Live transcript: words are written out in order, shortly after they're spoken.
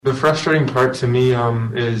The frustrating part to me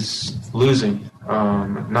is losing,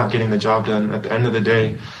 not getting the job done. At the end of the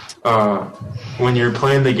day, when you're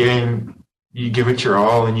playing the game, you give it your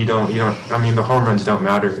all, and you don't. I mean, the home runs don't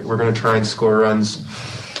matter. We're going to try and score runs.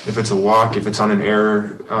 If it's a walk, if it's on an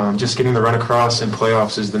error, just getting the run across in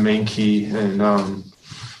playoffs is the main key, and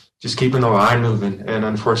just keeping the line moving. And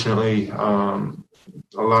unfortunately, a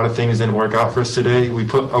lot of things didn't work out for us today. We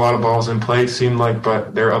put a lot of balls in play, it seemed like,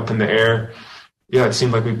 but they're up in the air. Yeah, it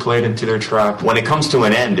seemed like we played into their trap. When it comes to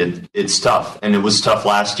an end, it's tough. And it was tough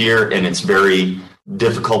last year, and it's very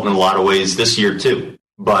difficult in a lot of ways this year too.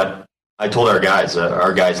 But I told our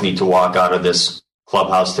guys need to walk out of this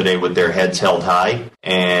clubhouse today with their heads held high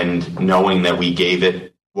and knowing that we gave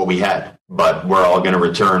it what we had. But we're all going to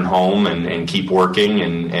return home and keep working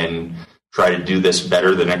and try to do this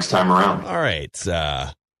better the next time around. All right.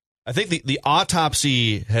 I think the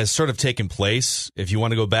autopsy has sort of taken place. If you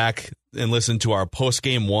want to go back and listen to our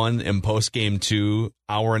post-game 1 and post-game 2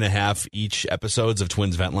 hour-and-a-half each episodes of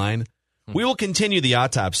Twins Vent Line, we will continue the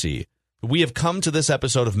autopsy. We have come to this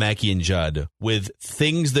episode of Mackey and Judd with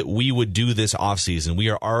things that we would do this offseason. We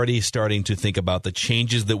are already starting to think about the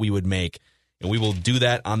changes that we would make, and we will do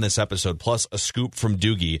that on this episode, plus a scoop from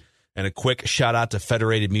Doogie and a quick shout-out to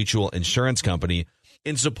Federated Mutual Insurance Company.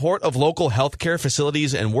 In support of local healthcare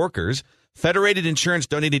facilities and workers, Federated Insurance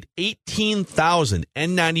donated 18,000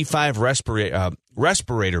 N95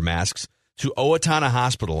 respirator masks to Owatonna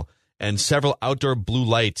Hospital and several outdoor blue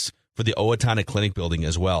lights for the Owatonna Clinic building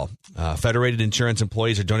as well. Federated Insurance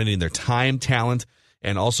employees are donating their time, talent,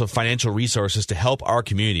 and also financial resources to help our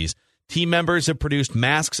communities. Team members have produced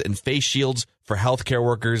masks and face shields for healthcare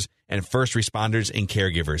workers and first responders and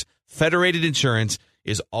caregivers. Federated Insurance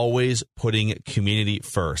is always putting community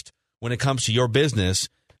first. When it comes to your business,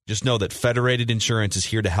 just know that Federated Insurance is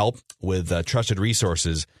here to help with trusted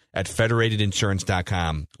resources at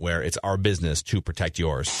federatedinsurance.com, where it's our business to protect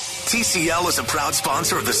yours. TCL is a proud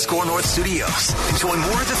sponsor of the Score North Studios. Enjoy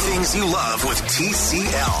more of the things you love with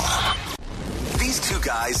TCL. These two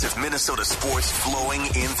guys have Minnesota sports flowing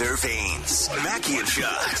in their veins. Mackey and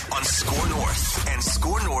Judd on Score North and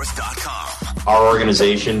scorenorth.com. Our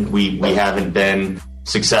organization, we haven't been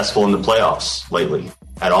successful in the playoffs lately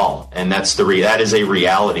at all. And that is a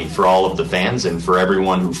reality for all of the fans and for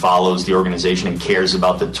everyone who follows the organization and cares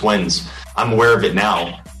about the Twins. I'm aware of it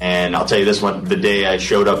now. And I'll tell you this one, the day I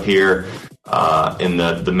showed up here in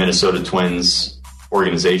the Minnesota Twins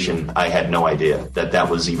organization, I had no idea that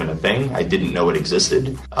was even a thing. I didn't know it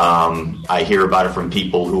existed. I hear about it from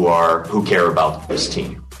people who care about this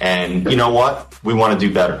team. And you know what? We want to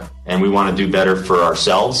do better. And we want to do better for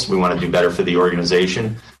ourselves. We want to do better for the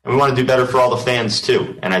organization. And we want to do better for all the fans,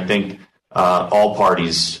 too. And I think all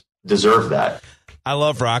parties deserve that. I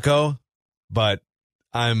love Rocco, but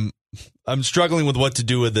I'm struggling with what to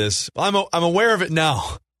do with this. I'm aware of it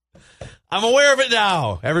now. I'm aware of it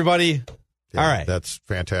now, everybody. Yeah, all right. That's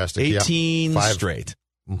fantastic. 18 5 straight.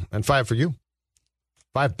 And 5 for you.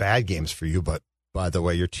 5 bad games for you, but by the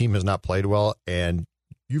way, your team has not played well, and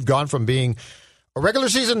you've gone from being a regular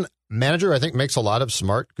season manager, I think, makes a lot of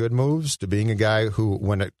smart, good moves, to being a guy who,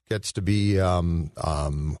 when it gets to be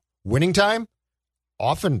winning time,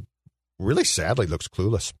 often really sadly looks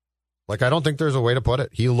clueless. Like, I don't think there's a way to put it.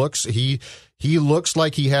 He looks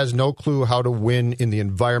like he has no clue how to win in the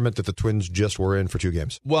environment that the Twins just were in for 2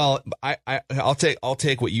 games. Well, I'll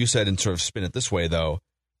take what you said and sort of spin it this way, though.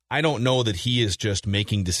 I don't know that he is just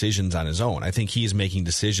making decisions on his own. I think he's making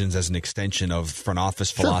decisions as an extension of front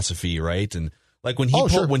office philosophy, right? And like when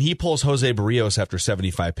he pulls Jose Barrios after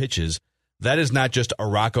 75 pitches, that is not just a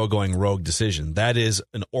Rocco going rogue decision. That is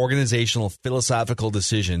an organizational, philosophical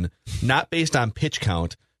decision, not based on pitch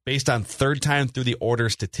count, based on third time through the order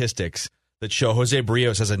statistics that show Jose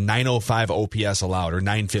Barrios has a 905 OPS allowed, or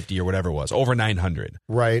 950 or whatever it was, over 900.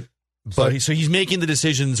 Right. So he's making the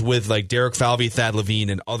decisions with like Derek Falvey, Thad Levine,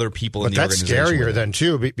 and other people in the organization. But that's scarier then,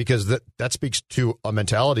 too, because that speaks to a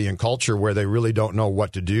mentality and culture where they really don't know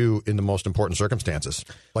what to do in the most important circumstances,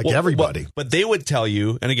 everybody. But they would tell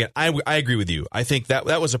you, and again, I agree with you. I think that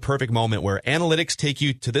was a perfect moment where analytics take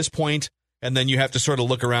you to this point, and then you have to sort of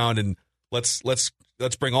look around and let's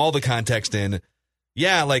bring all the context in.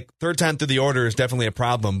 Yeah, like third time through the order is definitely a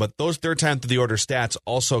problem, but those third time through the order stats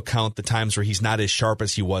also count the times where he's not as sharp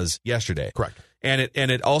as he was yesterday. Correct. And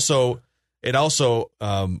it also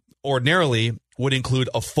ordinarily would include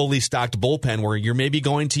a fully stocked bullpen where you're maybe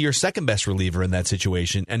going to your second best reliever in that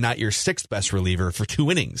situation and not your sixth best reliever for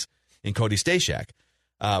 2 innings in Cody Stashak.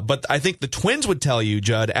 But I think the Twins would tell you,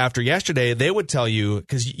 Judd, after yesterday, they would tell you,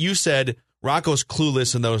 because you said Rocco's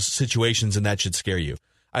clueless in those situations and that should scare you.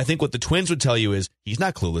 I think what the Twins would tell you is he's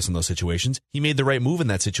not clueless in those situations. He made the right move in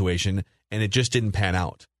that situation, and it just didn't pan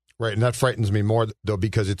out. Right, and that frightens me more, though,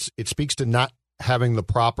 because it speaks to not having the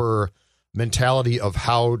proper mentality of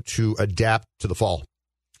how to adapt to the fall.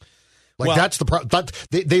 That's the problem.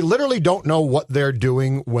 They literally don't know what they're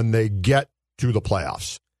doing when they get to the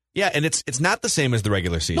playoffs. Yeah, and it's not the same as the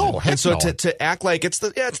regular season. No, heck and so no. to act like it's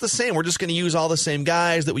the same. We're just going to use all the same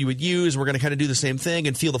guys that we would use. We're going to kind of do the same thing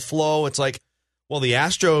and feel the flow. It's like, well, the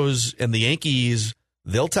Astros and the Yankees,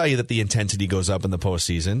 they'll tell you that the intensity goes up in the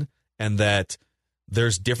postseason and that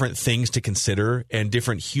there's different things to consider and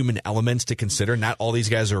different human elements to consider. Not all these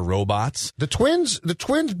guys are robots. The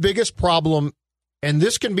Twins' biggest problem, and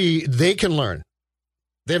they can learn.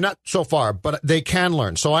 They have not so far, but they can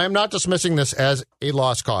learn. So I am not dismissing this as a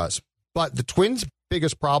lost cause. But the Twins'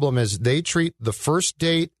 biggest problem is they treat the first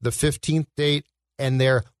date, the 15th date, and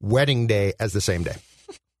their wedding day as the same day.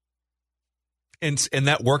 And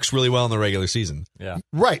that works really well in the regular season. Yeah.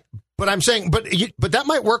 Right. But I'm saying, but that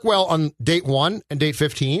might work well on date 1 and date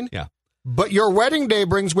 15. Yeah. But your wedding day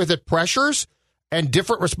brings with it pressures and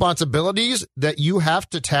different responsibilities that you have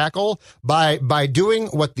to tackle by doing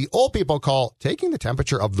what the old people call taking the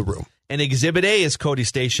temperature of the room. And Exhibit A is Cody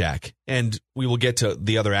Stashak, and we will get to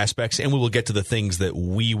the other aspects, and we will get to the things that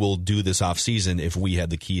we will do this offseason if we had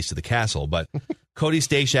the keys to the castle. But Cody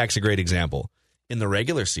Stashak's a great example. In the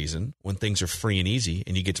regular season, when things are free and easy,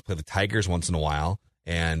 and you get to play the Tigers once in a while,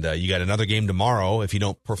 and you got another game tomorrow if you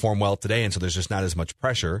don't perform well today, and so there's just not as much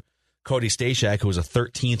pressure. Cody Stashak, who was a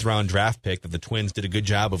 13th round draft pick that the Twins did a good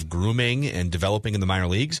job of grooming and developing in the minor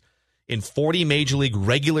leagues, in 40 Major League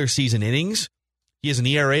regular season innings, he has an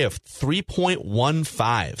ERA of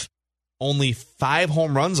 3.15. Only 5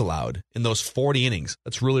 home runs allowed in those 40 innings.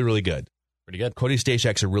 That's really, really good. Pretty good. Cody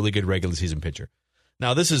Stashak's a really good regular season pitcher.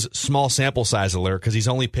 Now, this is small sample size alert because he's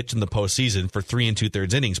only pitched in the postseason for 3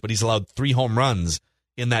 2/3 innings, but he's allowed 3 home runs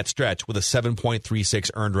in that stretch with a 7.36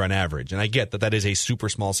 earned run average. And I get that is a super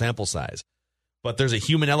small sample size. But there's a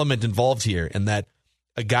human element involved here in that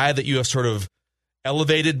a guy that you have sort of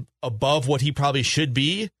elevated above what he probably should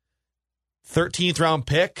be, 13th round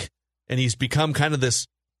pick, and he's become kind of this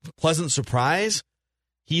pleasant surprise.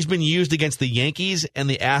 He's been used against the Yankees and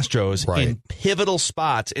the Astros in pivotal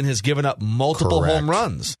spots and has given up multiple home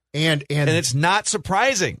runs. And it's not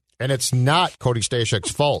surprising. And it's not Cody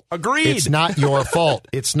Stashak's fault. Agreed. It's not your fault.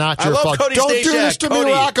 It's not your fault. Cody Don't Stashak. do this to me,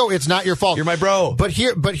 Rocco. It's not your fault. You're my bro. But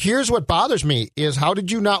here's what bothers me is how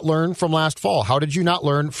did you not learn from last fall? How did you not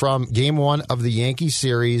learn from Game 1 of the Yankees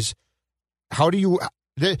series? How do you...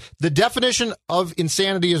 The definition of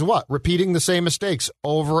insanity is what? Repeating the same mistakes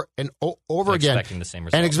over and over again. Expecting the same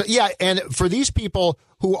result. And for these people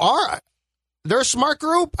who they're a smart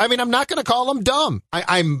group. I mean, I'm not going to call them dumb.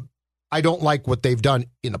 I don't like what they've done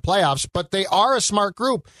in the playoffs, but they are a smart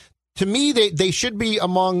group. To me, they should be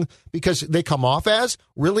among, because they come off as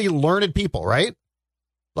really learned people, right?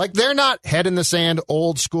 Like they're not head in the sand,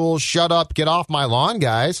 old school, shut up, get off my lawn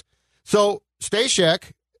guys. So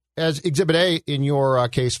Stashak, as Exhibit A in your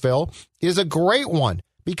case, Phil, is a great one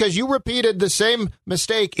because you repeated the same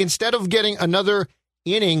mistake instead of getting another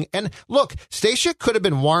inning. And look, Stashak could have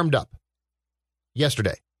been warmed up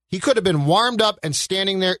yesterday. He could have been warmed up and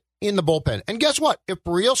standing there in the bullpen. And guess what? If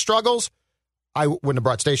Barrios struggles, I wouldn't have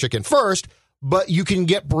brought Stashak in first, but you can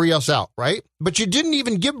get Barrios out, right? But you didn't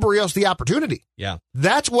even give Barrios the opportunity. Yeah.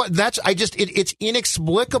 It's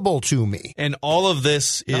inexplicable to me. And all of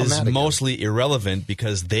this is mostly irrelevant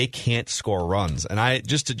because they can't score runs. And I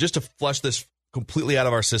just to flush this completely out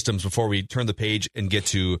of our systems before we turn the page and get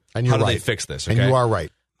to how do they fix this, okay? And you are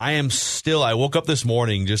right. I woke up this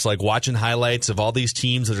morning just like watching highlights of all these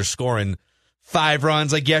teams that are scoring 5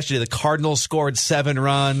 runs. Like yesterday, the Cardinals scored 7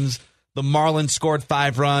 runs. The Marlins scored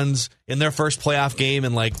 5 runs in their first playoff game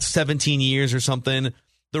in like 17 years or something.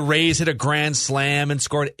 The Rays hit a grand slam and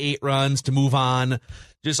scored 8 runs to move on.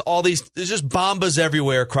 Just all these, there's just bombas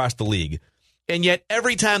everywhere across the league. And yet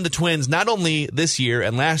every time the Twins, not only this year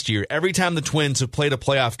and last year, every time the Twins have played a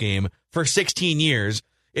playoff game for 16 years,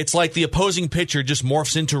 it's like the opposing pitcher just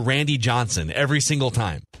morphs into Randy Johnson every single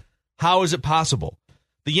time. How is it possible?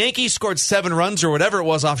 The Yankees scored 7 runs or whatever it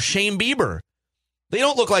was off Shane Bieber. They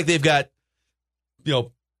don't look like they've got,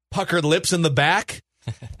 puckered lips in the back.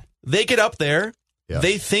 They get up there. Yeah.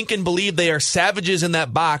 They think and believe they are savages in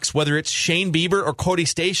that box, whether it's Shane Bieber or Cody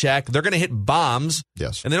Stashak. They're going to hit bombs.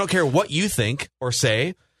 Yes. And they don't care what you think or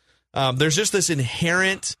say. There's just this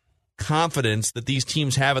inherent confidence that these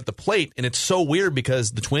teams have at the plate. And it's so weird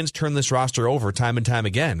because the Twins turn this roster over time and time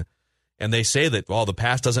again. And they say that, well, the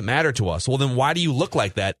past doesn't matter to us. Well, then why do you look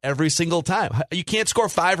like that every single time? You can't score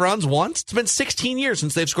 5 runs once? It's been 16 years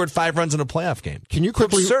since they've scored 5 runs in a playoff game. Can you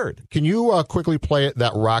quickly, absurd. Can you quickly play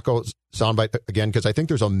that Rocco soundbite again? Because I think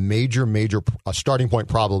there's a major starting point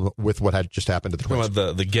problem with what had just happened to the Twins.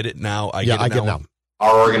 The get it now, I get it now.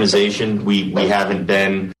 Our organization, we haven't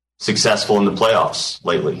been successful in the playoffs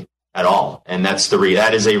lately at all. And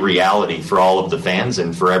that is a reality for all of the fans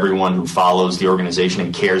and for everyone who follows the organization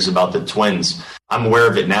and cares about the Twins. I'm aware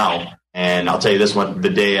of it now. And I'll tell you this one, the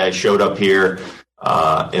day I showed up here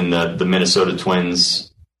in the Minnesota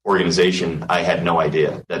Twins organization, I had no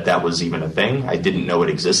idea that was even a thing. I didn't know it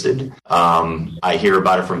existed. I hear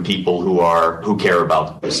about it from people who care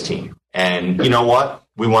about this team. And you know what?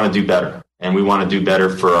 We want to do better. And we want to do better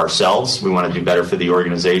for ourselves. We want to do better for the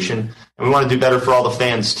organization. And we want to do better for all the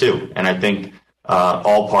fans, too. And I think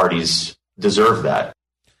all parties deserve that.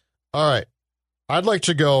 All right. I'd like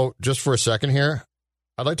to go, just for a second here,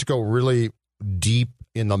 I'd like to go really deep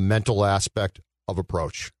in the mental aspect of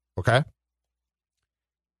approach, okay?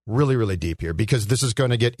 Really, really deep here, because this is going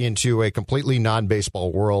to get into a completely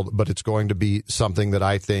non-baseball world, but it's going to be something that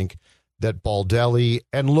I think that Baldelli,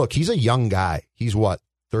 and look, he's a young guy. He's what?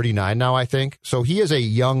 39 now, I think. So he is a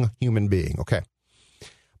young human being. Okay.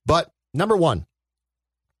 But number one,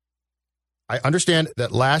 I understand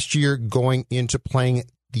that last year going into playing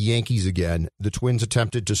the Yankees again, the Twins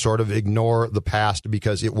attempted to sort of ignore the past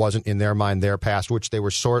because it wasn't in their mind their past, which they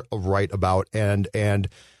were sort of right about. And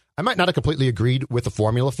I might not have completely agreed with the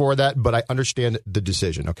formula for that, but I understand the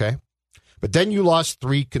decision. Okay. But then you lost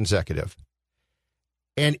 3 consecutive.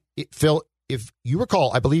 And Phil, if you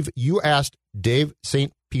recall, I believe you asked Dave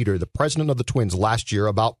St. Peter, the president of the Twins, last year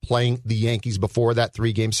about playing the Yankees before that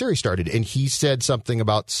 3-game series started. And he said something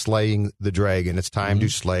about slaying the dragon. It's time to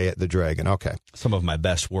slay the dragon. Okay. Some of my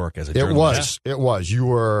best work as a journalist. It was. You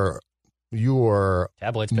were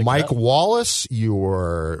Mike Wallace. You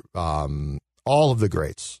were all of the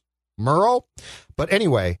greats. Murrow. But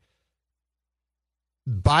anyway,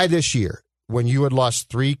 by this year, when you had lost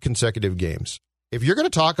 3 consecutive games, if you're going to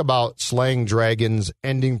talk about slaying dragons,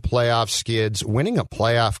 ending playoff skids, winning a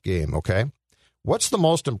playoff game, okay, what's the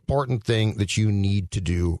most important thing that you need to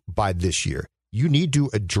do by this year? You need to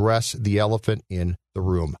address the elephant in the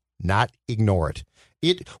room, not ignore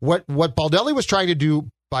it. What Baldelli was trying to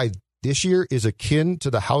do by this year is akin to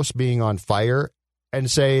the house being on fire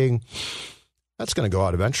and saying, that's going to go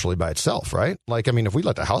out eventually by itself, right? Like, I mean, if we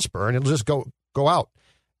let the house burn, it'll just go out.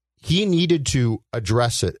 He needed to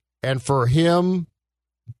address it. And for him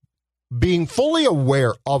being fully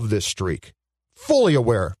aware of this streak, fully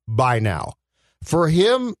aware by now, for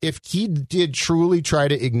him, if he did truly try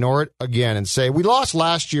to ignore it again and say, we lost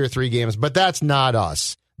last year 3 games, but that's not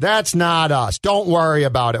us. That's not us. Don't worry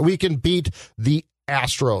about it. We can beat the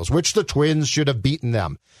Astros, which the Twins should have beaten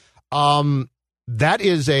them. That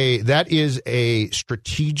is a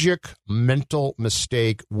strategic mental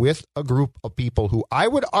mistake with a group of people who I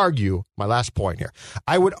would argue, my last point here,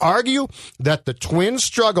 I would argue that the Twins'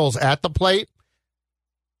 struggles at the plate,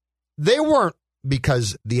 they weren't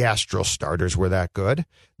because the Astros starters were that good.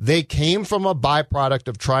 They came from a byproduct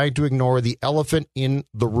of trying to ignore the elephant in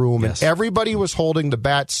the room. Yes. And everybody was holding the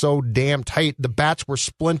bats so damn tight, the bats were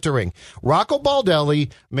splintering. Rocco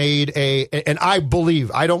Baldelli made and I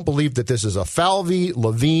don't believe that this is a Falvey,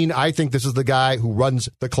 Levine. I think this is the guy who runs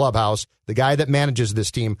the clubhouse, the guy that manages this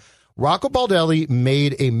team. Rocco Baldelli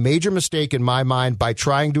made a major mistake in my mind by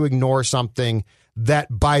trying to ignore something that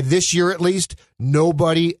by this year at least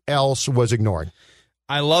nobody else was ignoring.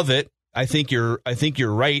 I love it. I think you're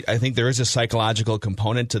right. I think there is a psychological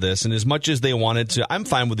component to this, and as much as they wanted to, I'm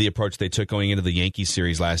fine with the approach they took going into the Yankees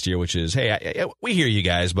series last year, which is, hey, we hear you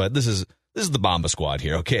guys, but this is the Bomba squad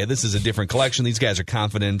here. Okay, this is a different collection. These guys are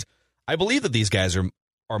confident. I believe that these guys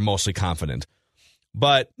are mostly confident.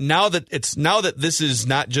 But now that this is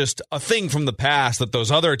not just a thing from the past, that those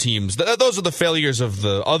other teams, those are the failures of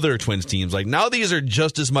the other Twins teams. Like, now these are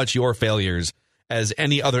just as much your failures as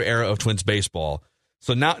any other era of Twins baseball.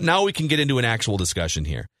 So now we can get into an actual discussion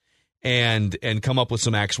here and come up with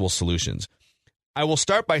some actual solutions. I will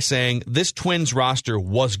start by saying this Twins roster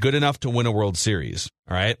was good enough to win a World Series.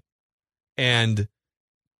 All right. And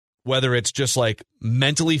whether it's just like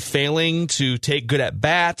mentally failing to take good at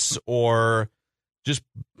bats or just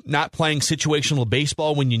not playing situational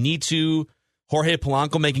baseball when you need to, Jorge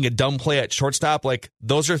Polanco making a dumb play at shortstop, like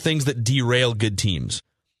those are things that derail good teams.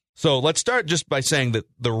 So let's start just by saying that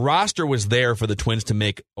the roster was there for the Twins to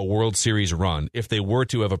make a World Series run if they were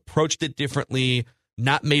to have approached it differently,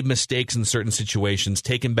 not made mistakes in certain situations,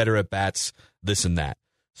 taken better at bats, this and that.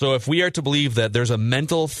 So if we are to believe that there's a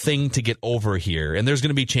mental thing to get over here, and there's going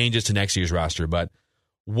to be changes to next year's roster, but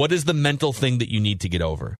what is the mental thing that you need to get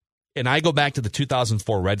over? And I go back to the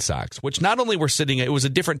 2004 Red Sox, which not only were sitting, it was a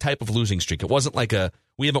different type of losing streak. It wasn't like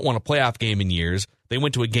we haven't won a playoff game in years. They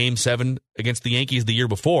went to a Game 7 against the Yankees the year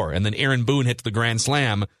before, and then Aaron Boone hits the grand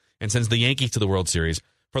slam and sends the Yankees to the World Series.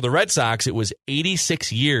 For the Red Sox, it was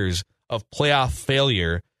 86 years of playoff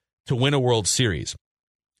failure to win a World Series.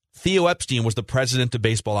 Theo Epstein was the president of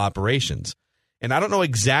baseball operations. And I don't know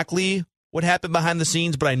exactly what happened behind the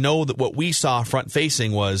scenes, but I know that what we saw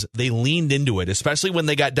front-facing was they leaned into it, especially when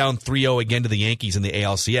they got down 3-0 again to the Yankees in the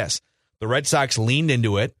ALCS. The Red Sox leaned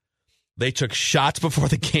into it. They took shots before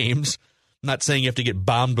the games. I'm not saying you have to get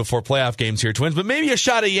bombed before playoff games here, Twins, but maybe a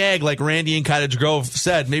shot of Yag, like Randy in Cottage Grove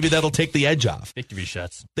said, maybe that'll take the edge off. Victory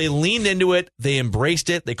shots. They leaned into it. They embraced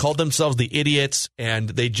it. They called themselves the idiots, and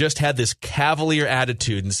they just had this cavalier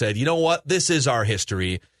attitude and said, you know what? This is our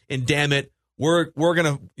history, and damn it, we're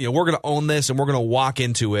gonna own this, and we're gonna walk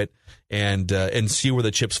into it and see where the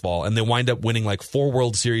chips fall. And they wind up winning like 4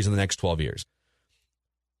 World Series in the next 12 years.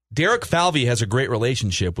 Derek Falvey has a great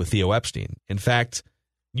relationship with Theo Epstein. In fact,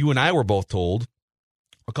 you and I were both told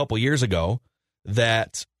a couple years ago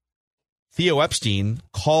that Theo Epstein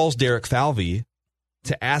calls Derek Falvey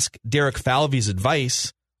to ask Derek Falvey's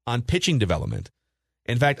advice on pitching development.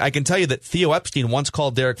 In fact, I can tell you that Theo Epstein once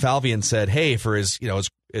called Derek Falvey and said, hey, for as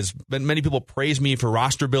many people praise me for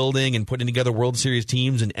roster building and putting together World Series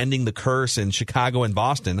teams and ending the curse in Chicago and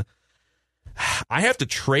Boston, I have to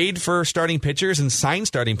trade for starting pitchers and sign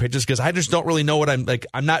starting pitchers because I just don't really know what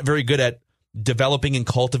I'm not very good at developing and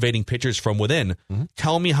cultivating pitchers from within. Mm-hmm.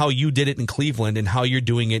 Tell me how you did it in Cleveland and how you're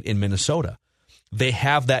doing it in Minnesota. They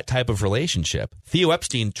have that type of relationship. Theo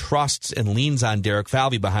Epstein trusts and leans on Derek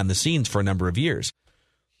Falvey behind the scenes for a number of years.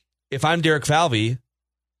 If I'm Derek Falvey,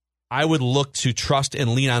 I would look to trust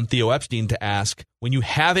and lean on Theo Epstein to ask, when you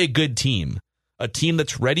have a good team, a team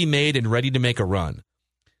that's ready-made and ready to make a run,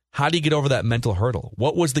 how do you get over that mental hurdle?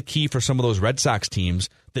 What was the key for some of those Red Sox teams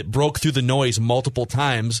that broke through the noise multiple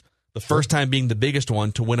times, the first time being the biggest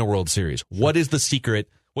one, to win a World Series? What is the secret?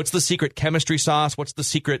 What's the secret chemistry sauce? What's the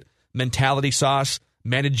secret mentality sauce,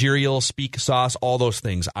 managerial speak sauce, all those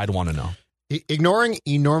things I'd want to know. Ignoring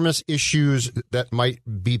enormous issues that might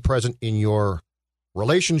be present in your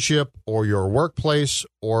relationship or your workplace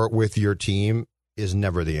or with your team is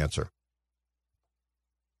never the answer.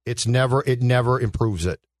 It never improves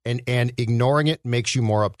it. And ignoring it makes you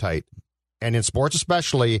more uptight. And in sports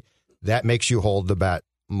especially, that makes you hold the bat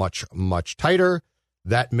much, much tighter.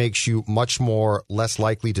 That makes you much more less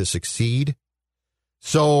likely to succeed.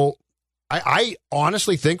 So I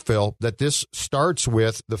honestly think, Phil, that this starts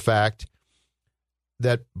with the fact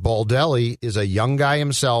that Baldelli is a young guy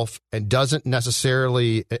himself and doesn't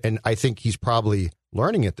necessarily, and I think he's probably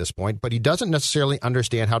learning at this point, but he doesn't necessarily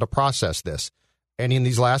understand how to process this. And in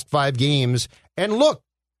these last 5 games, and look,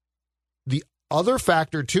 the other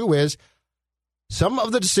factor too is some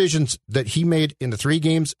of the decisions that he made in the 3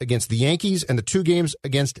 games against the Yankees and the 2 games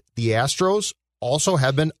against the Astros also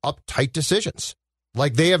have been uptight decisions.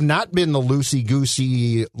 Like, they have not been the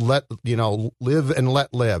loosey-goosey, live and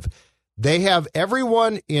let live. They have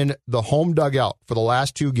everyone in the home dugout for the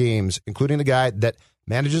last 2 games, including the guy that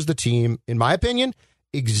manages the team, in my opinion,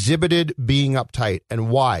 exhibited being uptight. And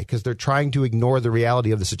why? Because they're trying to ignore the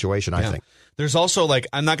reality of the situation, I think. There's also,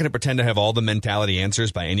 I'm not going to pretend to have all the mentality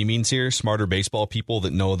answers by any means here. Smarter baseball people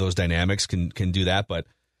that know those dynamics can do that. But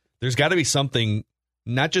there's got to be something,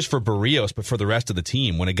 not just for Barrios, but for the rest of the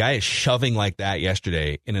team. When a guy is shoving like that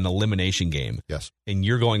yesterday in an elimination game, yes, and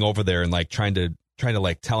you're going over there and trying to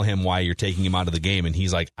tell him why you're taking him out of the game, and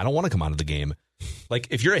he's like, I don't want to come out of the game.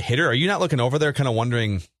 If you're a hitter, are you not looking over there kind of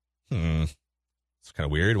wondering, it's kind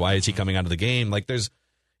of weird. Why is he coming out of the game?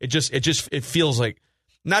 It feels like,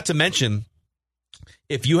 not to mention,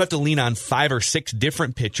 if you have to lean on 5 or 6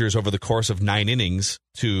 different pitchers over the course of 9 innings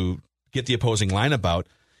to get the opposing lineup out,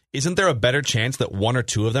 isn't there a better chance that 1 or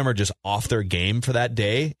 2 of them are just off their game for that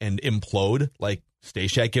day and implode? Like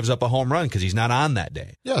Stashak gives up a home run because he's not on that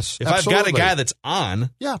day. Yes, if absolutely. I've got a guy that's on,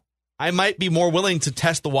 I might be more willing to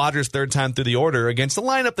test the waters 3rd time through the order against a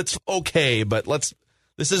lineup that's okay, but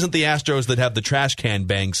this isn't the Astros that have the trash can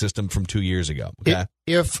bang system from 2 years ago. Okay?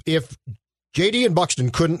 If JD and Buxton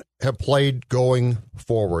couldn't have played going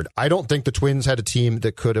forward, I don't think the Twins had a team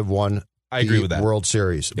that could have won the World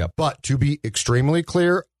Series. Yep. But to be extremely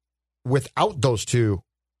clear, without those 2,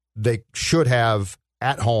 they should have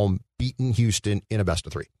at home beaten Houston in a best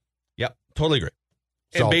of 3. Yep, totally agree.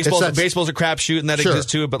 So and baseball's a crapshoot, and that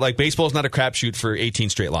exists too. But baseball's not a crapshoot for 18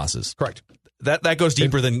 straight losses. Correct. That goes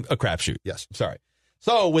deeper than a crapshoot. Yes. Sorry.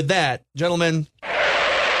 So with that, gentlemen,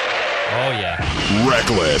 Oh, yeah.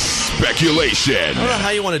 Reckless speculation. I don't know how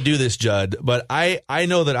you want to do this, Judd, but I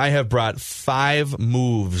know that I have brought 5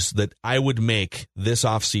 moves that I would make this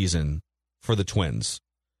offseason for the Twins.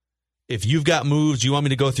 If you've got moves, do you want me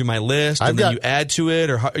to go through my list and then you add to it,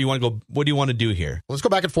 or how, you want to go? What do you want to do here? Let's go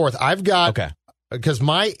back and forth. I've got, because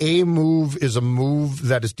my A move is a move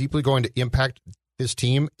that is deeply going to impact this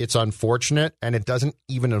team. It's unfortunate, and it doesn't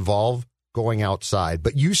even involve going outside.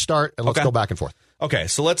 But you start, and let's go back and forth. Okay,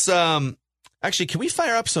 so let's actually, can we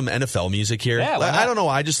fire up some NFL music here? Yeah, I don't know.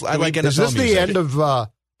 I like NFL music. Is this the end of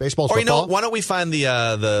baseball? Or football? Why don't we find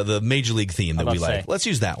the Major League theme that we like? Let's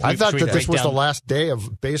use that one. I thought that this was the last day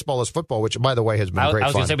of baseball as football, which, by the way, has been great fun. I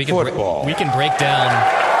was going to say we can break down.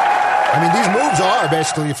 I mean, these moves are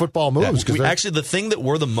basically football moves. Actually, the thing that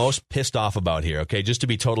we're the most pissed off about here, okay, just to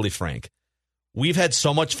be totally frank, we've had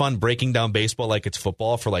so much fun breaking down baseball like it's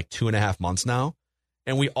football for like 2.5 months now.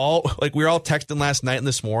 And we were all texting last night and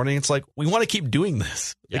this morning. It's like, we want to keep doing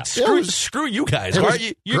this. Yeah. Like, screw you guys.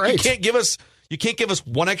 You can't give us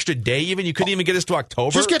one extra day even. You couldn't even get us to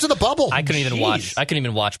October. Just get to the bubble. I couldn't even watch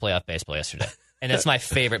playoff baseball yesterday. And it's my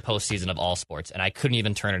favorite postseason of all sports. And I couldn't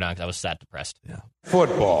even turn it on because I was that depressed. Yeah.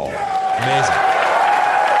 Football. Amazing.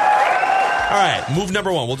 All right, move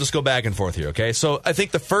number 1. We'll just go back and forth here, okay? So I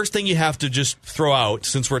think the first thing you have to just throw out,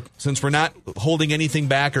 since we're not holding anything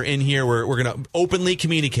back or in here, we're going to openly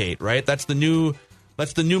communicate, right? That's the new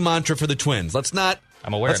mantra for the Twins. Let's not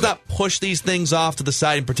push these things off to the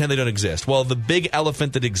side and pretend they don't exist. Well, the big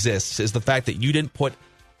elephant that exists is the fact that you didn't put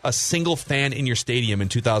a single fan in your stadium in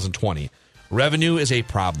 2020. Revenue is a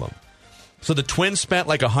problem. So the Twins spent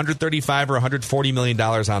like $135 or $140 million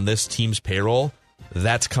on this team's payroll.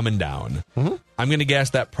 That's coming down. Mm-hmm. I'm going to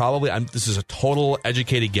guess that probably, this is a total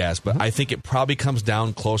educated guess, but I think it probably comes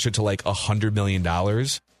down closer to like $100 million.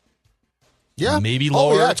 Yeah. Maybe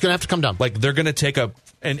lower. Oh, yeah, it's going to have to come down. Like they're going to take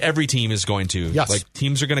and every team is going to. Yes. Like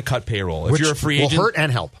teams are going to cut payroll. If Which you're a free agent. will hurt and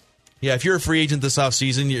help. Yeah, if you're a free agent this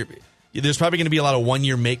offseason, there's probably going to be a lot of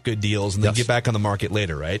one-year make-good deals and then get back on the market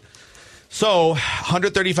later, right? So,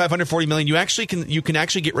 $135, $140 million. You can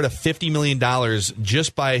actually get rid of $50 million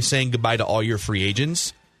just by saying goodbye to all your free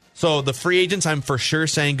agents. So the free agents I'm for sure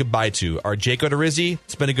saying goodbye to are Jake Odorizzi.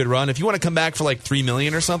 It's been a good run. If you want to come back for like $3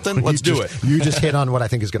 million or something, let's do it. You just hit on what I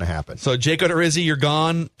think is going to happen. So Jake Odorizzi, you're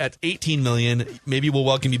gone at $18 million. Maybe we'll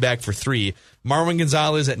welcome you back for $3 million. Marwin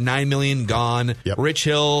Gonzalez at $9 million, gone. Yep. Rich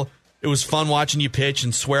Hill. It was fun watching you pitch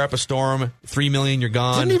and swear up a storm. $3 million, you're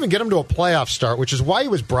gone. Didn't even get him to a playoff start, which is why he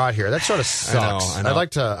was brought here. That sort of sucks. I know.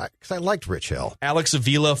 Because I liked Rich Hill. Alex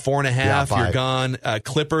Avila, 4.5. You're gone.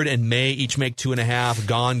 Clippard and May each make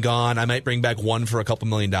 2.5. Gone. I might bring back one for a couple $1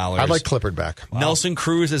 million. I'd like Clippard back. Wow. Nelson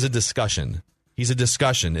Cruz is a discussion. He's a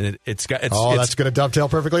discussion, and it's that's going to dovetail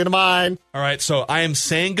perfectly into mine. All right, so I am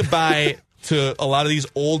saying goodbye to a lot of these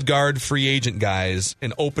old guard free agent guys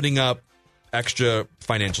and opening up extra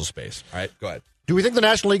financial space. All right, go ahead. Do we think the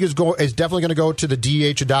National League is definitely going to go to the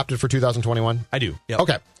DH adopted for 2021? I do. Yep.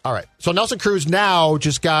 Okay. All right. So Nelson Cruz now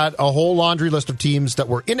just got a whole laundry list of teams that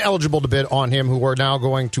were ineligible to bid on him who are now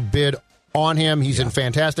going to bid on him. He's in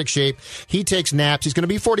fantastic shape. He takes naps. He's going to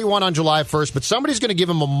be 41 on July 1st, but somebody's going to give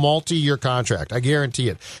him a multi-year contract. I guarantee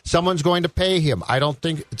it. Someone's going to pay him. I don't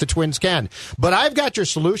think the Twins can. But I've got your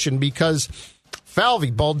solution because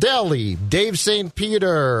Falvey, Baldelli, Dave St.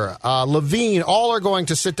 Peter, Levine, all are going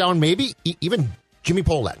to sit down, maybe even Jimmy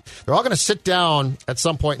Polat. They're all going to sit down at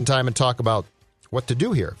some point in time and talk about what to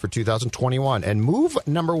do here for 2021. And move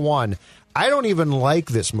number 1, I don't even like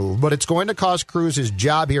this move, but it's going to cost Cruz his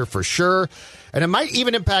job here for sure. And it might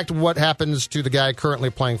even impact what happens to the guy currently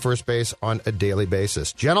playing first base on a daily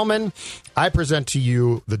basis. Gentlemen, I present to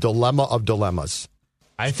you the dilemma of dilemmas.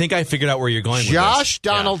 I think I figured out where you're going with this. Josh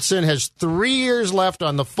Donaldson has 3 years left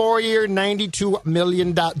on the 4-year, $92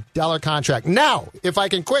 million contract. Now, if I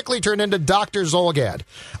can quickly turn into Dr. Zolgad,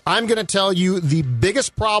 I'm going to tell you the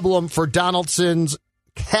biggest problem for Donaldson's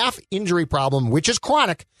calf injury problem, which is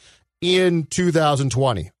chronic, in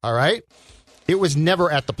 2020. All right? It was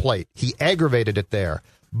never at the plate. He aggravated it there.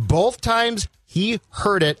 Both times he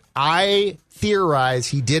hurt it, I theorize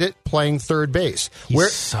he did it playing third base.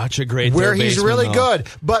 He's such a great where third he's baseman, really though. good.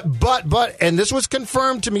 But, and this was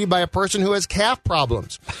confirmed to me by a person who has calf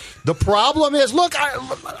problems. The problem is, look,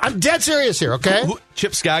 I'm dead serious here, okay?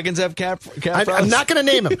 Chip Scoggins have calf problems? I'm not going to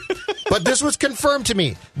name him, but this was confirmed to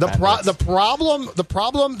me. The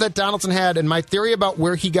problem that Donaldson had, and my theory about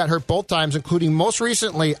where he got hurt both times, including most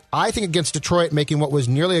recently, I think against Detroit, making what was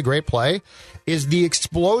nearly a great play, is the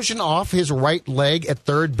explosion off his right leg at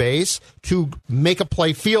third base to make a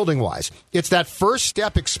play fielding-wise. It's that first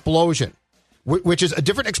step explosion which is a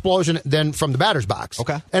different explosion than from the batter's box.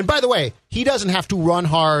 Okay. And by the way, he doesn't have to run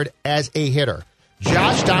hard as a hitter.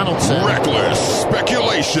 Josh Donaldson. Reckless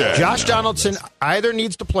speculation. Josh Donaldson either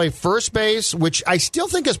needs to play first base, which I still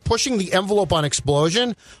think is pushing the envelope on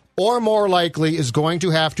explosion, or more likely is going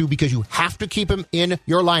to have to, because you have to keep him in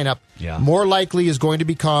your lineup, more likely is going to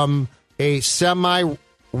become a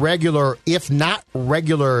semi-regular, if not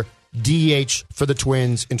regular, DH for the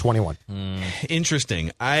Twins in 21.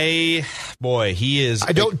 Interesting. He is.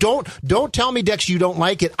 Don't tell me, Dex, you don't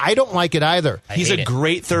like it. I don't like it either. He's a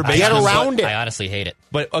great third baseman. Get around it. I honestly hate it.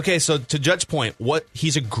 But okay, so to Judd's point,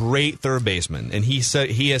 he's a great third baseman, and he said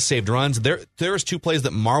he has saved runs. There was 2 plays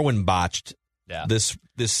that Marwin botched this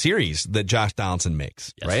series that Josh Donaldson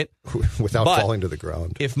makes, right? Without falling to the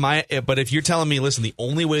ground. But if you're telling me, listen, the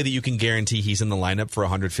only way that you can guarantee he's in the lineup for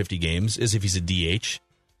 150 games is if he's a DH.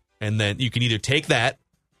 And then you can either take that,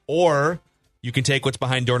 or you can take what's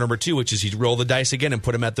behind door number 2, which is you roll the dice again and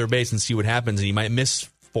put him at third base and see what happens, and he might miss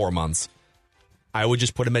 4 months. I would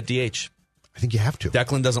just put him at DH. I think you have to.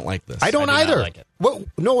 Declan doesn't like this. I don't either. Like it. Well,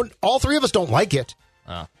 no, all 3 of us don't like it.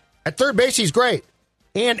 At third base, he's great.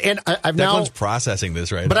 And I've Declan's processing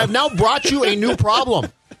this right now. But I've now brought you a new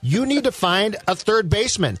problem. You need to find a third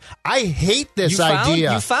baseman. I hate this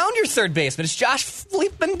idea. You found your third baseman. It's Josh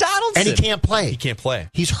Fleetman Donaldson. And he can't play. He can't play.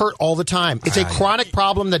 He's hurt all the time. It's a chronic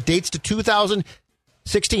problem that dates to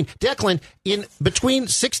 2016. Declan, in between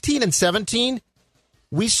 16 and 17,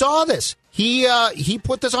 we saw this. He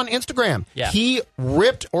put this on Instagram. Yeah. He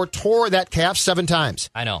ripped or tore that calf 7 times.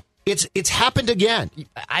 I know. It's happened again.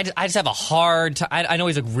 I just have a hard time. I know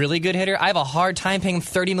he's a really good hitter. I have a hard time paying him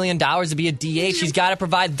 $30 million to be a DH. He's got to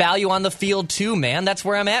provide value on the field, too, man. That's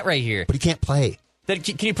where I'm at right here. But he can't play.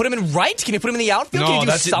 Can you put him in right? Can you put him in the outfield? Can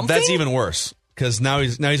you do something? That's even worse, because now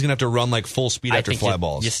he's going to have to run like full speed after fly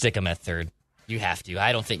balls. You stick him at third. You have to.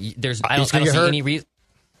 I don't think I don't see any reason.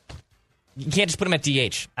 You can't just put him at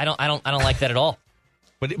DH. I don't like that at all.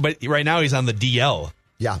 But right now he's on the DL.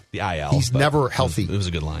 Yeah. The IL. He's never healthy. It was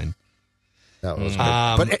a good line. That was good.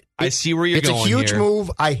 But I see where you're going. It's a huge here.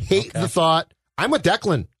 move. I hate the thought. I'm with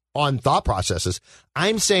Declan on thought processes.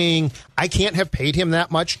 I'm saying I can't have paid him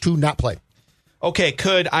that much to not play. Okay,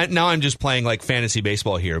 now I'm just playing like fantasy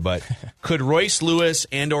baseball here, but could Royce Lewis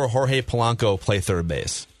and or Jorge Polanco play third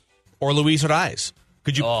base? Or Luis Ariz?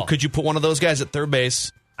 Could you put one of those guys at third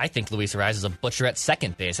base? I think Luis Ariz is a butcher at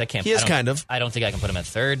second base. He is kind of. I don't think I can put him at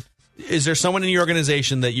third. Is there someone in your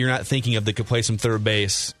organization that you're not thinking of that could play some third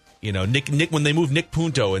base? You know, Nick when they moved Nick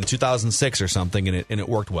Punto in 2006 or something, and it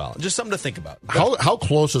worked well. Just something to think about. How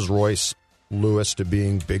close is Royce Lewis to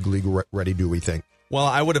being big league ready, do we think? Well,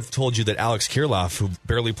 I would have told you that Alex Kirilloff, who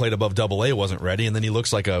barely played above Double-A, wasn't ready, and then he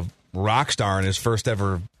looks like a rock star in his first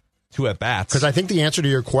ever 2 at-bats. Because I think the answer to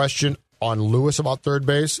your question on Lewis about third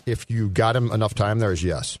base, if you got him enough time there, is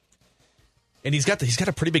yes. And he's got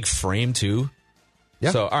a pretty big frame, too.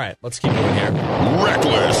 Yeah. So, all right, let's keep going here.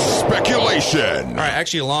 Reckless speculation. All right,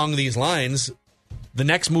 actually, along these lines, the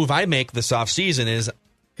next move I make this offseason is,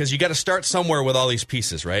 because you got to start somewhere with all these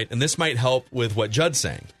pieces, right? And this might help with what Judd's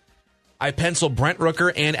saying. I pencil Brent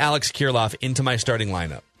Rooker and Alex Kirilloff into my starting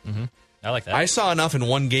lineup. Mm-hmm. I like that. I saw enough in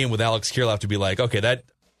one game with Alex Kirilloff to be like, okay, that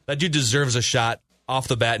dude deserves a shot off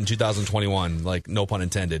the bat in 2021, like, no pun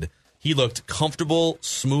intended. He looked comfortable,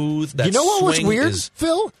 smooth. That you know what was weird,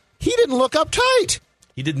 Phil? He didn't look uptight.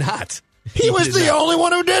 He did not. He was the only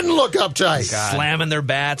one who didn't look uptight. Slamming their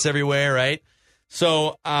bats everywhere, right?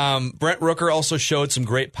 So Brent Rooker also showed some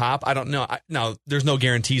great pop. I don't know. Now, there's no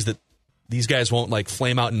guarantees that these guys won't like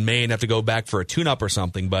flame out in May and have to go back for a tune-up or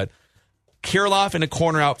something, but Kirilloff in a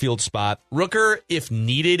corner outfield spot. Rooker, if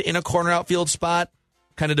needed in a corner outfield spot,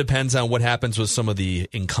 kind of depends on what happens with some of the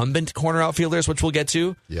incumbent corner outfielders, which we'll get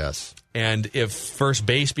to. Yes. And if first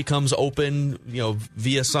base becomes open,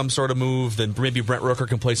 via some sort of move, then maybe Brent Rooker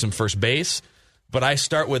can play some first base. But I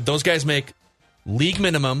start with those guys make league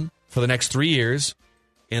minimum for the next 3 years,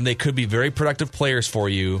 and they could be very productive players for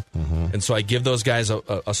you. Mm-hmm. And so I give those guys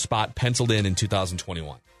a spot penciled in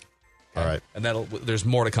 2021. All right. And there's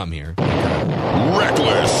more to come here.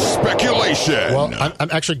 Reckless speculation. Well,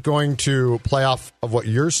 I'm actually going to play off of what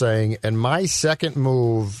you're saying, and my second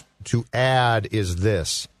move to add is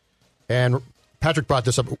this. And Patrick brought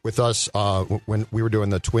this up with us when we were doing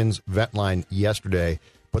the Twins vent line yesterday,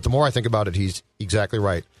 but the more I think about it, he's exactly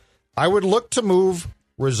right. I would look to move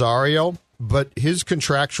Rosario, but his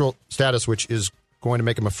contractual status, which is going to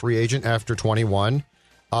make him a free agent after 21,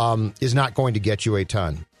 is not going to get you a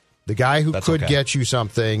ton. The guy who could get you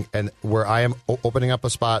something, and where I am opening up a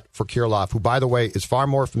spot for Kirilloff, who, by the way, is far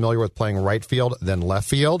more familiar with playing right field than left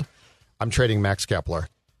field, I'm trading Max Kepler.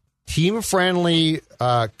 team-friendly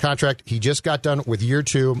contract. He just got done with year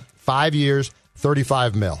 2, 5 years,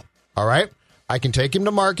 $35 million. All right? I can take him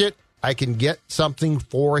to market. I can get something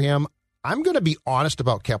for him. I'm going to be honest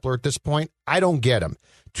about Kepler at this point. I don't get him.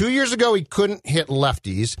 2 years ago, he couldn't hit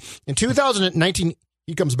lefties. In 2019,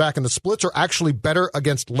 he comes back, and the splits are actually better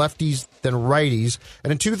against lefties than righties.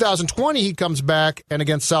 And in 2020, he comes back, and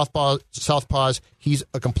against southpaws, he's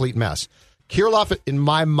a complete mess. Kirilloff, in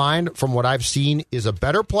my mind, from what I've seen, is a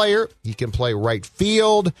better player. He can play right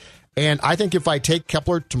field. And I think if I take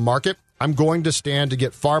Kepler to market, I'm going to stand to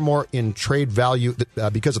get far more in trade value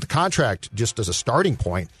because of the contract, just as a starting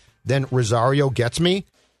point, than Rosario gets me.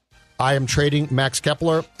 I am trading Max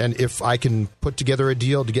Kepler, and if I can put together a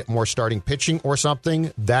deal to get more starting pitching or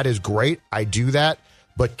something, that is great. I do that.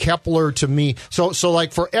 But Kepler, to me, so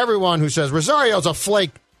like for everyone who says Rosario's a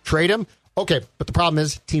flake, trade him. Okay, but the problem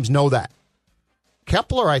is teams know that.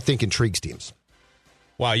 Kepler, I think, intrigues teams.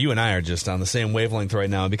 Wow, you and I are just on the same wavelength right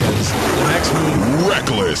now because the next move...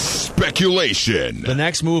 Reckless speculation. The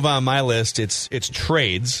next move on my list, it's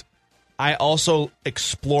trades. I also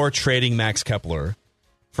explore trading Max Kepler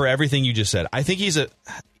for everything you just said. I think he's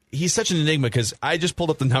such an enigma because I just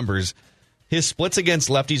pulled up the numbers. His splits against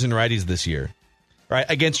lefties and righties this year. Right,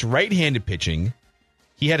 against right-handed pitching,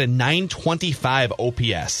 he had a 925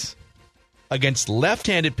 OPS. Against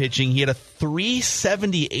left-handed pitching, he had a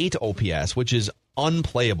 378 OPS, which is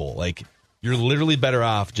unplayable. Like, you're literally better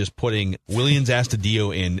off just putting Willians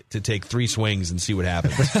Astudillo in to take 3 swings and see what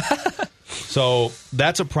happens. So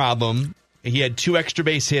that's a problem. He had 2 extra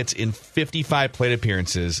base hits in 55 plate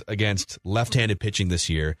appearances against left-handed pitching this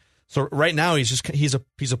year. So right now he's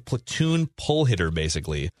a platoon pull hitter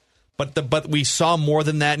basically. But we saw more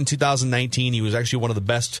than that in 2019. He was actually one of the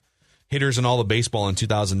best hitters in all of baseball in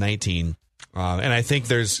 2019. And I think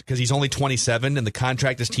because he's only 27 and the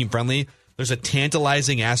contract is team friendly, there's a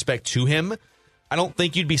tantalizing aspect to him. I don't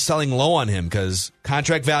think you'd be selling low on him because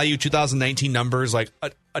contract value, 2019 numbers, like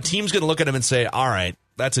a team's going to look at him and say, all right,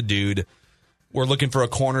 that's a dude. We're looking for a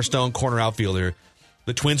cornerstone corner outfielder.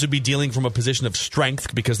 The Twins would be dealing from a position of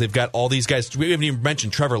strength because they've got all these guys. We haven't even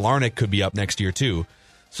mentioned Trevor Larnach could be up next year too.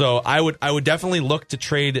 So I would definitely look to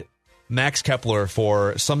trade Max Kepler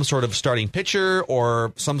for some sort of starting pitcher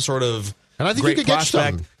or some sort of and I think great you could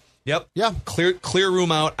prospect. Get some. Yep. Yeah. Clear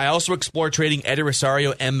room out. I also explore trading Eddie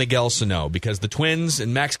Rosario and Miguel Sano because the Twins,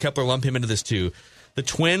 and Max Kepler lump him into this too, the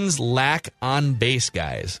Twins lack on-base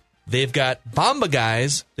guys. They've got Bomba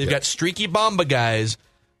guys. They've got streaky Bomba guys,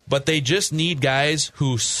 but they just need guys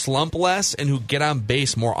who slump less and who get on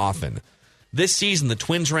base more often. This season, the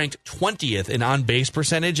Twins ranked 20th in on-base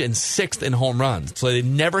percentage and 6th in home runs. So they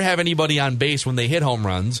never have anybody on base when they hit home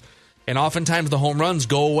runs, and oftentimes the home runs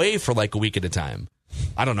go away for like a week at a time.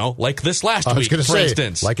 I don't know, like this last week, for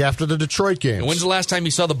instance. Like after the Detroit games. And when's the last time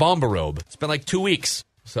you saw the Bomba robe? It's been like 2 weeks.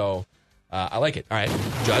 So I like it. All right,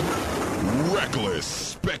 Judd? Reckless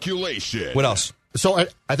speculation. What else? So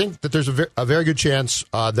I think that there's a very good chance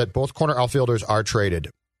that both corner outfielders are traded,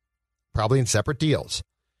 probably in separate deals.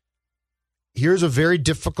 Here's a very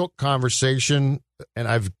difficult conversation, and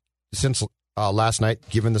I've, since last night,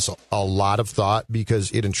 given this a lot of thought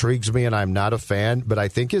because it intrigues me and I'm not a fan, but I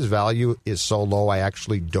think his value is so low I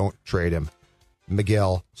actually don't trade him.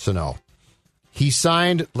 Miguel Sano. He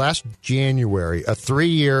signed last January a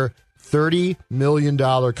 3-year, $30 million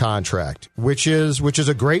contract, which is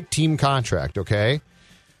a great team contract, okay?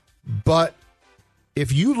 But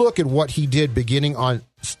if you look at what he did beginning on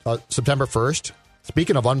September 1st,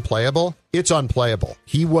 speaking of unplayable, it's unplayable.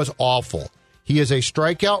 He was awful. He is a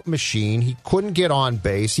strikeout machine. He couldn't get on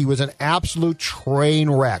base. He was an absolute train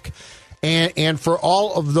wreck. And for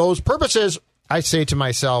all of those purposes, I say to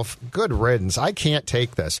myself, good riddance. I can't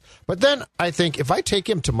take this. But then I think if I take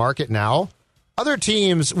him to market now, other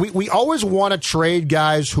teams, we always want to trade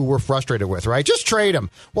guys who we're frustrated with, right? Just trade them.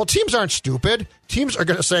 Well, teams aren't stupid. Teams are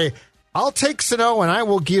going to say, I'll take Sano and I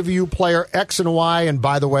will give you player X and Y. And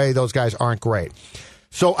by the way, those guys aren't great.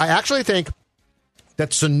 So I actually think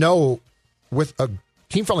that Sano, with a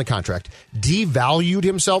team-friendly contract, devalued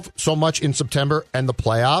himself so much in September and the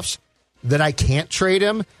playoffs that I can't trade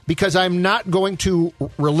him because I'm not going to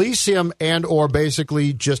release him and or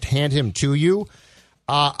basically just hand him to you.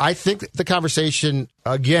 I think the conversation,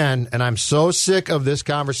 again, and I'm so sick of this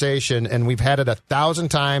conversation, and we've had it 1,000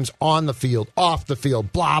 times on the field, off the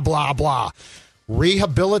field, blah, blah, blah.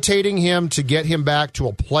 Rehabilitating him to get him back to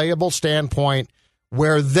a playable standpoint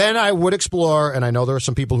where then I would explore, and I know there are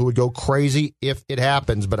some people who would go crazy if it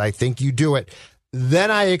happens, but I think you do it.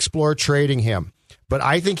 Then I explore trading him. but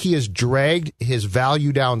I think he has dragged his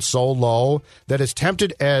value down so low that as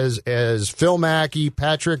tempted as Phil Mackey,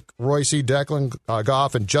 Patrick Royce, Declan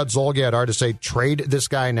Goff, and Judd Zolgad are to say trade this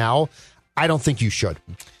guy now, I don't think you should.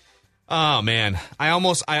 Oh man,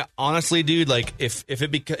 I honestly, dude, like if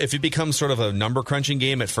it becomes sort of a number crunching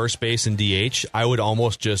game at first base and DH, I would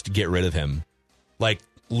almost just get rid of him, like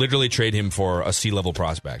literally trade him for a C-level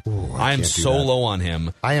prospect. Ooh, I am so low on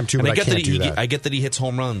him. I am too, and but I can't do that. I get that he hits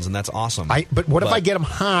home runs, and that's awesome. But what if I get him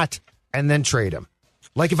hot and then trade him?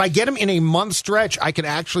 Like if I get him in a month stretch, I can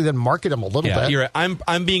actually then market him a little bit. You're right.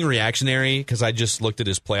 I'm being reactionary because I just looked at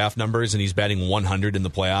his playoff numbers, and he's batting 100 in the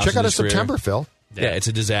playoffs. Check out his career. September, Phil. Yeah, it's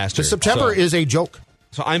a disaster. September is a joke.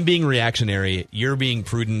 So I'm being reactionary. You're being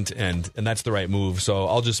prudent, and that's the right move. So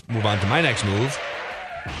I'll just move on to my next move.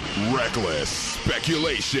 Reckless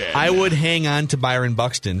speculation. I would hang on to Byron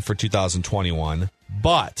Buxton for 2021,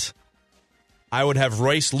 but I would have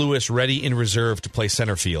Royce Lewis ready in reserve to play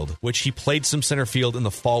center field, which he played some center field in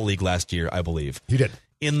the fall league last year, I believe. He did.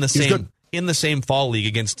 In the same fall league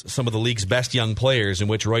against some of the league's best young players, in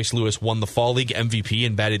which Royce Lewis won the fall league MVP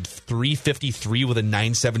and batted .353 with a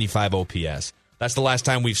 .975 OPS. That's the last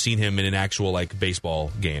time we've seen him in an actual like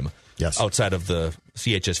baseball game. Yes. Outside of the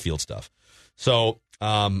CHS field stuff. So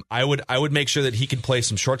I would make sure that he could play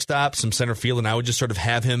some shortstop, some center field, and I would just sort of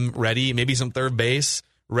have him ready, maybe some third base,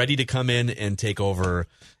 ready to come in and take over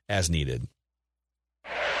as needed.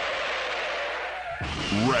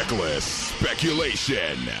 Reckless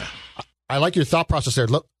speculation. I like your thought process there.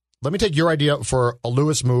 Let me take your idea for a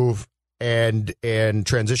Lewis move and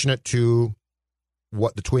transition it to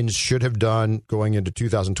what the Twins should have done going into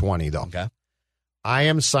 2020, though. Okay. I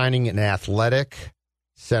am signing an athletic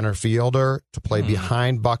center fielder to play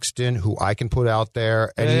behind Buxton, who I can put out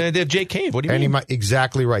there. And they have Jake Cave. What do you mean?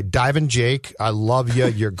 Exactly right. Diving Jake, I love you.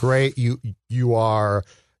 You're great. You are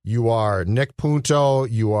Nick Punto.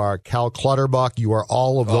 You are Cal Clutterbuck. You are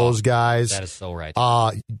all of those guys. That is so right.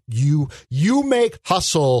 You make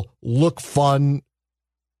hustle look fun,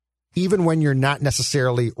 even when you're not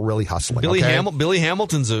necessarily really hustling. Billy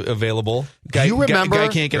Hamilton's available. Guy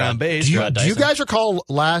can't get on base. Do you guys recall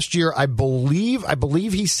last year? I believe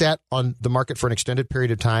he sat on the market for an extended period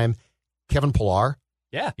of time. Kevin Pillar.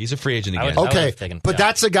 Yeah, he's a free agent again.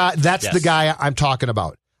 That's the guy. That's the guy I'm talking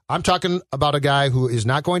about. I'm talking about a guy who is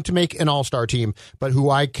not going to make an all-star team, but who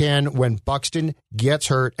I can, when Buxton gets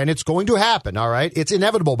hurt, and it's going to happen, all right? It's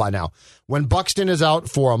inevitable by now. When Buxton is out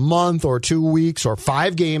for a month or 2 weeks or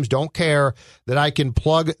 5 games, don't care, that I can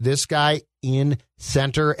plug this guy in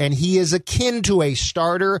center, and he is akin to a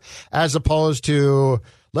starter as opposed to,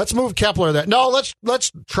 let's move Kepler there. No,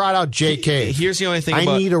 let's try out J.K. Here's the only thing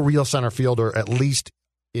I need a real center fielder, at least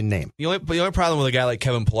in name. The only problem with a guy like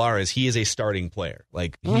Kevin Pillar is he is a starting player.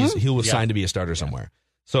 Like he was signed to be a starter somewhere.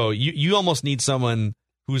 So you almost need someone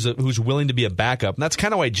who's willing to be a backup. And that's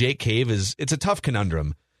kind of why Jake Cave it's a tough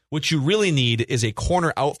conundrum. What you really need is a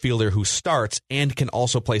corner outfielder who starts and can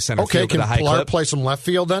also play center field at a high clip. Can Pillar play some left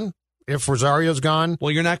field then? If Rosario's gone?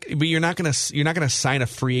 Well, you're not going to sign a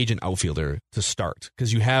free agent outfielder to start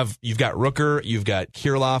because you've got Rooker, you've got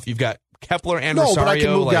Kirilloff, you've got Kepler and Rosario. No, but I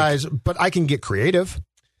can move guys, but I can get creative.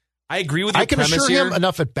 I agree with your premise. I can assure him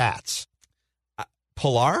enough at bats.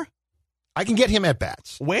 Pillar? I can get him at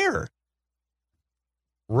bats. Where?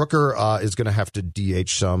 Rooker is going to have to DH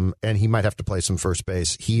some, and he might have to play some first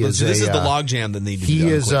base. This is the logjam that needs to be done.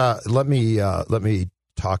 He is. Let me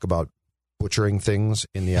talk about butchering things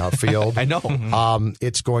in the outfield. I know.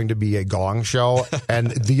 It's going to be a gong show,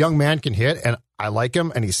 and the young man can hit, and I like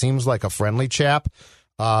him, and he seems like a friendly chap.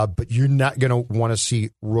 But you're not going to want to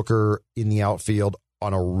see Rooker in the outfield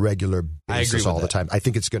on a regular basis all the time. I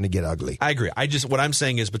think it's going to get ugly. I agree. What I'm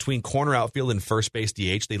saying is between corner outfield and first base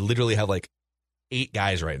DH, they literally have like 8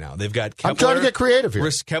 guys right now. They've got Kepler, I'm trying to get creative here.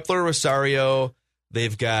 Kepler, Rosario.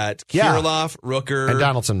 They've got Kirilloff, Rooker, and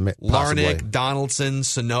Donaldson, Larnick, Donaldson,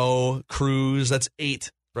 Sano, Cruz. That's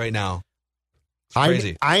 8 right now. It's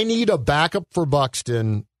crazy. I need a backup for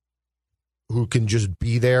Buxton who can just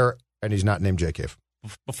be there, and he's not named J. Cave.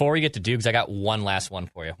 Before we get to Dukes, I got one last one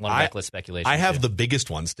for you. One reckless speculation. I have the biggest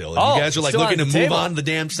one still. If you guys are like looking to move on the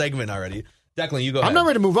damn segment already. Declan, you go ahead. I'm not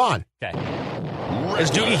ready to move on. Okay. Is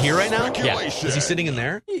Doogie here right now? Yeah. Is he sitting in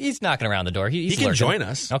there? He's knocking around the door. He can join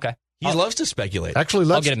us. Okay. He loves to speculate. Actually,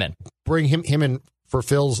 let's get him in. Bring him in for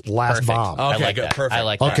Phil's last bomb. Okay, good. Perfect. I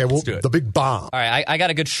like that. Okay, Let's do it. The big bomb. All right, I got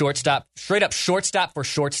a good shortstop, straight up shortstop for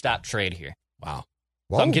shortstop trade here. Wow.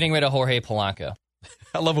 So I'm getting rid of Jorge Polanco.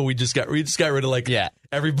 I love when we just got rid of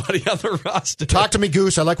everybody on the roster. Talk to me,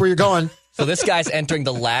 Goose. I like where you're going. So this guy's entering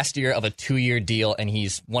the last year of a 2-year deal, and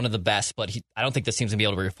he's one of the best, but I don't think this team's going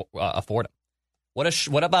to be able to afford him.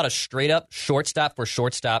 What about a straight-up shortstop for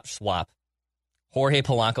shortstop swap? Jorge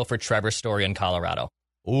Polanco for Trevor Story in Colorado.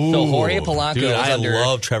 Ooh, so Jorge Polanco dude, is I under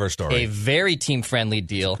love Trevor Story. a very team-friendly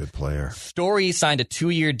deal. Good player. Story signed a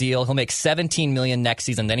 2-year deal. He'll make $17 million next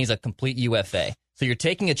season. Then he's a complete UFA. So you're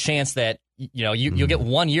taking a chance that you'll get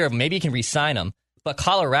 1 year of him. Maybe you can re-sign him. But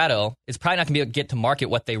Colorado is probably not going to be able to get to market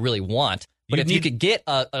what they really want. But if you could get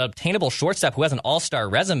an obtainable shortstop who has an all-star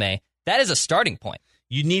resume, that is a starting point.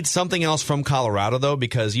 You need something else from Colorado, though,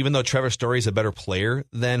 because even though Trevor Story is a better player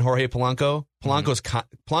than Jorge Polanco,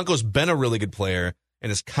 Polanco's been a really good player, and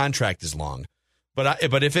his contract is long. But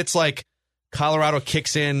if it's like Colorado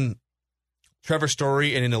kicks in Trevor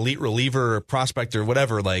Story and an elite reliever or prospect or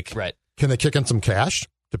whatever, like... Right. Can they kick in some cash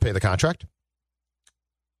to pay the contract?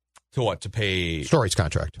 To what? To pay... Story's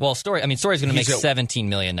contract. Well, Story's going to make $17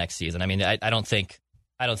 million next season. I mean, I don't think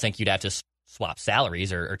you'd have to swap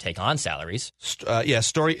salaries or take on salaries.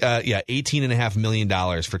 Story. $18.5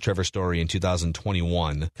 million for Trevor Story in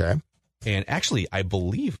 2021. Okay. And actually, I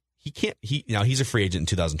believe he's a free agent in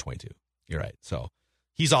 2022. You're right. So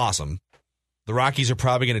he's awesome. The Rockies are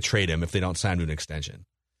probably going to trade him if they don't sign to an extension.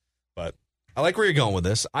 But I like where you're going with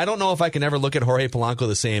this. I don't know if I can ever look at Jorge Polanco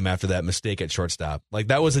the same after that mistake at shortstop. Like,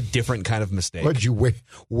 that was a different kind of mistake. Would you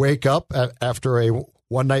wake up after a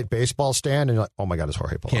one-night baseball stand and you're like, oh my God, it's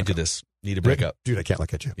Jorge Polanco. Can't do this. Need to break up. Dude, I can't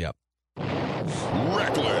look at you. Yep.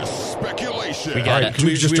 Reckless speculation. We got it. Can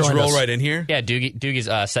we just roll right in here? Yeah,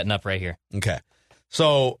 Doogie's setting up right here. Okay.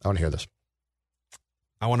 So I want to hear this.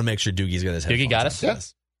 I want to make sure Doogie's got his headphones. Doogie got us?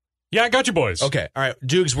 Yes. Yeah, I got you, boys. Okay. All right.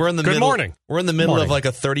 Doogs, we're in the Good middle. morning. We're in the middle of like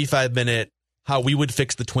a 35-minute how we would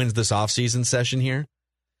fix the Twins this offseason session here.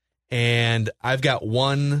 And I've got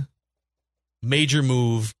one major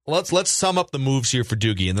move. Let's sum up the moves here for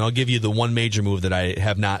Doogie, and then I'll give you the one major move that I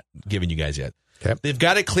have not given you guys yet. Okay. They've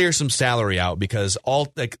got to clear some salary out because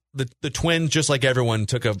the Twins, just like everyone,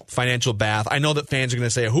 took a financial bath. I know that fans are going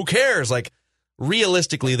to say, who cares? Like,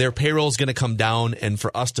 realistically, their payroll is going to come down, and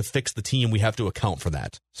for us to fix the team, we have to account for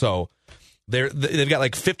that. So they've got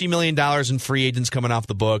like $50 million in free agents coming off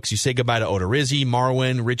the books. You say goodbye to Odorizzi,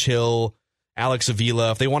 Marwin, Rich Hill, Alex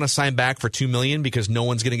Avila. If they want to sign back for $2 million because no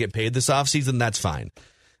one's going to get paid this offseason, that's fine.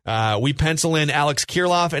 We pencil in Alex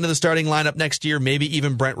Kirilloff into the starting lineup next year, maybe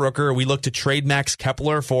even Brent Rooker. We look to trade Max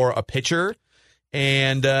Kepler for a pitcher,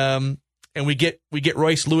 and we get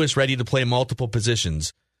Royce Lewis ready to play multiple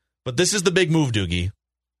positions. But this is the big move, Doogie.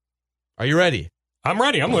 Are you ready? I'm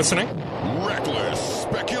ready. I'm listening. Reckless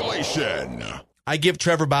speculation. I give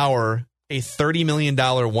Trevor Bauer a $30 million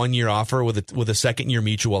 1-year offer with a second-year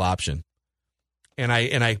mutual option. And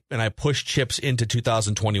I push chips into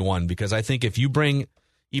 2021 because I think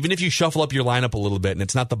even if you shuffle up your lineup a little bit and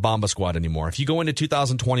it's not the Bomba squad anymore, if you go into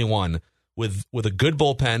 2021 with a good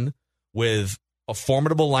bullpen, with a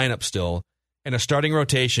formidable lineup still, and a starting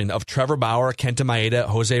rotation of Trevor Bauer, Kenta Maeda,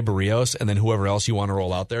 Jose Barrios, and then whoever else you want to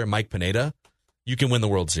roll out there, Mike Pineda, you can win the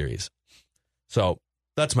World Series. So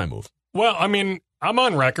that's my move. Well, I mean, I'm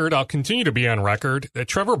on record. I'll continue to be on record that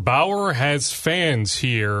Trevor Bauer has fans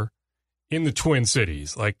here in the Twin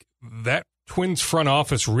Cities. Like, that Twins front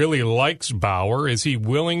office really likes Bauer. Is he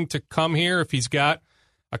willing to come here if he's got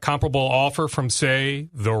a comparable offer from, say,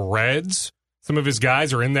 the Reds? Some of his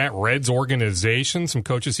guys are in that Reds organization, some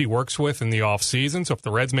coaches he works with in the offseason. So if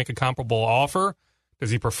the Reds make a comparable offer,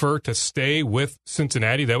 does he prefer to stay with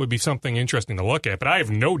Cincinnati? That would be something interesting to look at. But I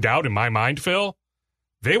have no doubt in my mind, Phil,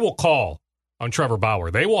 they will call on Trevor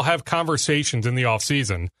Bauer. They will have conversations in the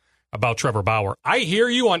offseason about Trevor Bauer. I hear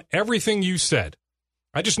you on everything you said.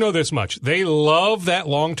 I just know this much. They love that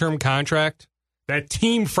long-term contract, that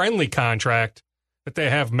team-friendly contract that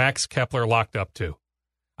they have Max Kepler locked up to.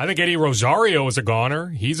 I think Eddie Rosario is a goner.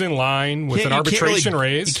 He's in line with an arbitration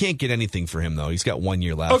raise. You can't get anything for him, though. He's got 1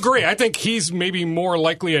 year left. Agree. I think he's maybe more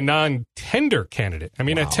likely a non-tender candidate. I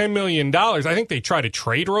mean, at $10 million, I think they try to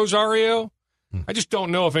trade Rosario. I just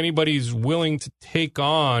don't know if anybody's willing to take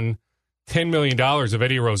on $10 million of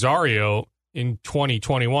Eddie Rosario in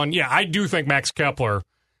 2021. Yeah, I do think Max Kepler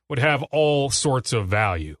would have all sorts of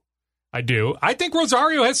value. I do. I think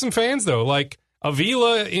Rosario has some fans, though, like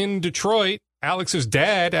Avila in Detroit. Alex's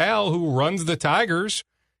dad, Al, who runs the Tigers,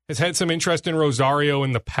 has had some interest in Rosario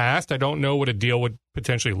in the past. I don't know what a deal would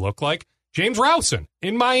potentially look like. James Rowson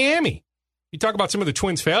in Miami. You talk about some of the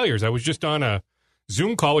Twins' failures. I was just on a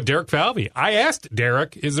Zoom call with Derek Falvey. I asked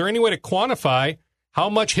Derek, is there any way to quantify how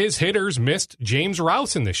much his hitters missed James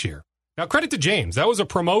Rowson this year? Now, credit to James. That was a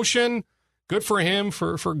promotion. Good for him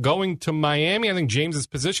for going to Miami. I think James is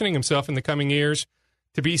positioning himself in the coming years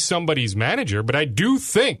to be somebody's manager, but I do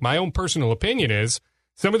think, my own personal opinion is,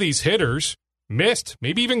 some of these hitters missed,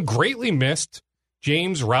 maybe even greatly missed,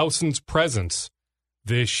 James Rowson's presence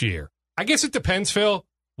this year. I guess it depends, Phil.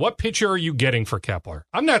 What pitcher are you getting for Kepler?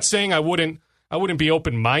 I'm not saying I wouldn't be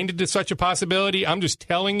open-minded to such a possibility. I'm just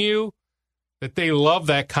telling you that they love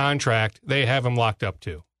that contract they have him locked up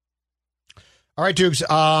to. All right, Dukes.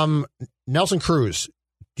 Nelson Cruz,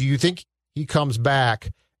 do you think he comes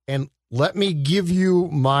back? And let me give you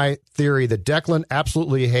my theory that Declan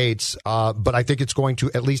absolutely hates, but I think it's going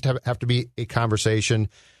to at least have to be a conversation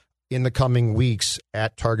in the coming weeks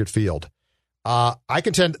at Target Field. I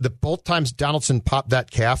contend that both times Donaldson popped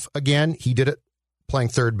that calf again, he did it playing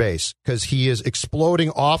third base because he is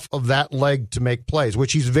exploding off of that leg to make plays,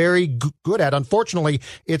 which he's very good at. Unfortunately,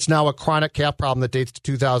 it's now a chronic calf problem that dates to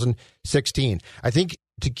 2016. I think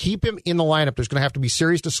to keep him in the lineup, there's going to have to be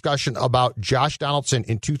serious discussion about Josh Donaldson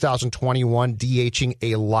in 2021 DHing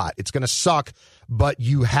a lot. It's going to suck, but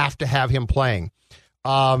you have to have him playing.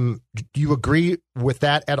 Do you agree with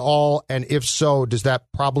that at all? And if so, does that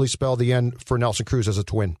probably spell the end for Nelson Cruz as a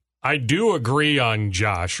Twin? I do agree on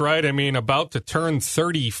Josh, right? I mean, about to turn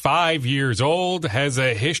 35 years old, has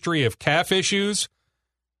a history of calf issues.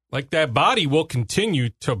 Like, that body will continue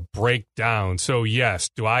to break down. So, yes,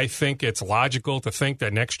 do I think it's logical to think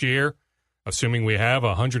that next year, assuming we have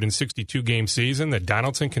a 162-game season, that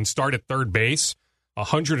Donaldson can start at third base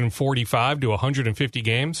 145 to 150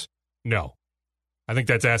 games? No. I think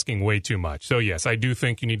that's asking way too much. So, yes, I do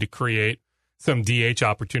think you need to create some DH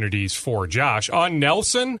opportunities for Josh. On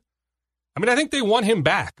Nelson, I mean, I think they want him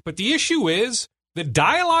back. But the issue is the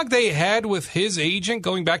dialogue they had with his agent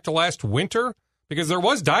going back to last winter, because there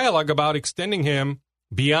was dialogue about extending him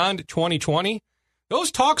beyond 2020.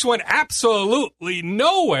 Those talks went absolutely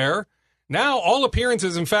nowhere. Now, all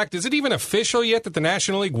appearances, in fact, is it even official yet that the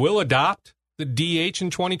National League will adopt the DH in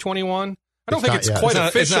 2021? I don't think it's quite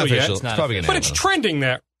official yet. It's probably gonna but it's trending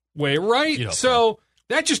that way, right? So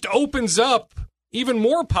that just opens up even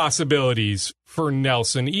more possibilities for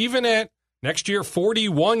Nelson. Even at next year,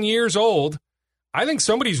 41 years old, I think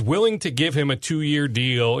somebody's willing to give him a 2-year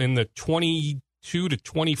deal in the 22 to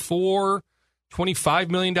 24, $25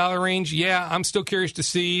 million range. Yeah, I'm still curious to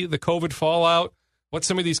see the COVID fallout, what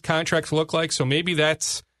some of these contracts look like. So maybe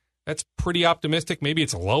that's pretty optimistic. Maybe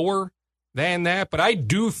it's lower than that. But I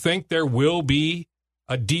do think there will be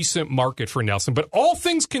a decent market for Nelson. But all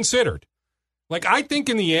things considered, like, I think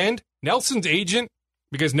in the end, Nelson's agent,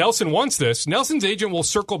 because Nelson wants this, Nelson's agent will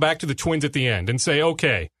circle back to the Twins at the end and say,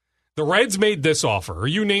 okay, the Reds made this offer, or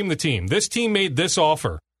you name the team. This team made this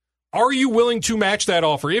offer. Are you willing to match that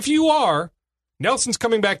offer? If you are, Nelson's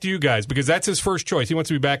coming back to you guys because that's his first choice. He wants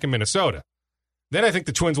to be back in Minnesota. Then I think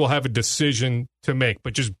the Twins will have a decision to make.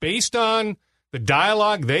 But just based on the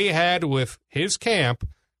dialogue they had with his camp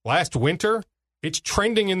last winter, it's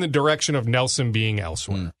trending in the direction of Nelson being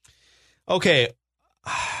elsewhere. Okay.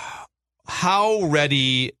 How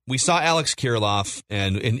ready? We saw Alex Kirilloff,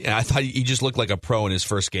 and I thought he just looked like a pro in his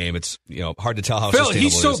first game. It's hard to tell how Phil, sustainable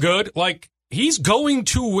he's it so is. good. Like, he's going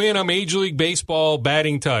to win a Major League Baseball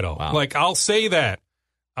batting title. Wow. Like, I'll say that.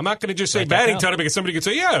 I'm not going to just say batting title because somebody could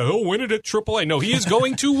say, yeah, he'll win it at AAA. No, he is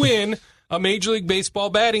going to win a Major League Baseball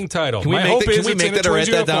batting title. Can we make that a write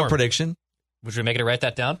that down prediction? Would you make it a write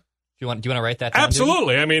that down? Do you want to write that down?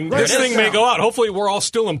 Absolutely. I mean, this thing may go out. Hopefully, we're all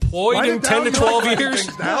still employed in 10 to 12 years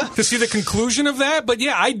to see the conclusion of that. But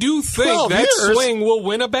yeah, I do think that swing will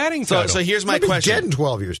win a batting title. So here's my question. Dead in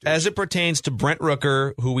 12 years. Dude. As it pertains to Brent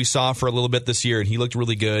Rooker, who we saw for a little bit this year, and he looked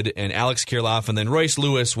really good, and Alex Kirilloff, and then Royce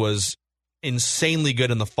Lewis was insanely good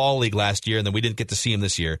in the fall league last year, and then we didn't get to see him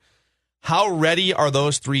this year. How ready are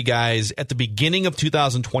those three guys at the beginning of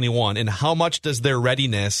 2021, and how much does their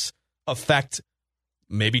readiness affect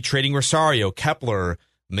maybe trading Rosario, Kepler,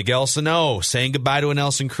 Miguel Sano, saying goodbye to a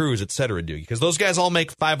Nelson Cruz, et cetera, Doogie? Because those guys all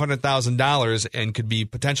make $500,000 and could be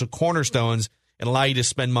potential cornerstones and allow you to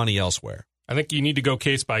spend money elsewhere. I think you need to go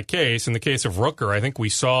case by case. In the case of Rooker, I think we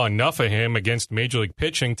saw enough of him against Major League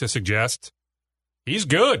pitching to suggest he's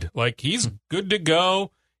good. Like, he's good to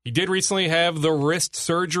go. He did recently have the wrist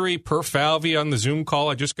surgery per Falvey on the Zoom call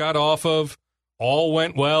I just got off of. All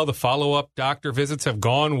went well. The follow-up doctor visits have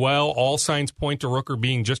gone well. All signs point to Rooker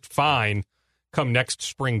being just fine come next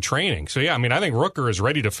spring training. So, yeah, I mean, I think Rooker is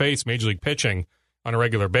ready to face Major League pitching on a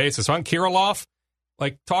regular basis. On Kirilloff,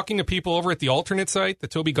 like, talking to people over at the alternate site, the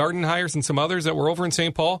Toby Gardenhires and some others that were over in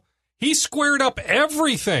St. Paul, he squared up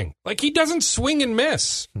everything. Like, he doesn't swing and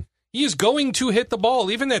miss. He is going to hit the ball.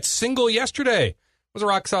 Even that single yesterday was a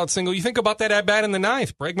rock-solid single. You think about that at-bat in the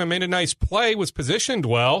ninth. Bregman made a nice play, was positioned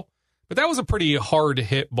well. But that was a pretty hard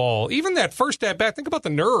hit ball. Even that first at bat, think about the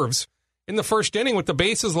nerves in the first inning with the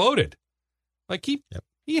bases loaded. Like, he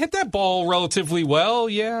hit that ball relatively well.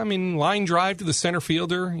 Yeah, I mean, line drive to the center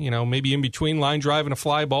fielder, maybe in between line drive and a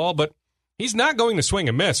fly ball. But He's not going to swing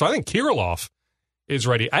and miss. So I think Kirilloff is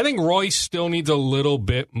ready. I think Royce still needs a little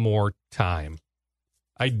bit more time.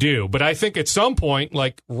 I do. But I think at some point,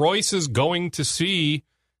 like, Royce is going to see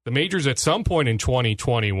the majors at some point in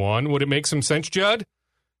 2021. Would it make some sense, Judd,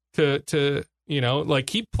 to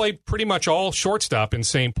he played pretty much all shortstop in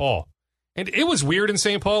St. Paul. And it was weird in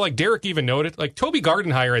St. Paul. Like, Derek even noted, like, Toby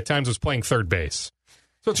Gardenhire at times was playing third base.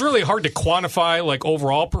 So it's really hard to quantify, like,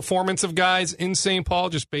 overall performance of guys in St. Paul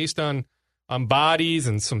just based on bodies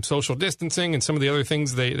and some social distancing and some of the other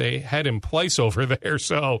things they had in place over there.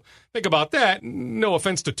 So think about that. No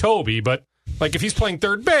offense to Toby, but, like, if he's playing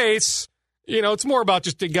third base, it's more about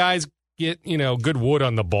just did guys get, good wood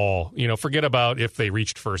on the ball. Forget about if they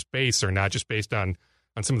reached first base or not, just based on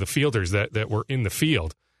some of the fielders that were in the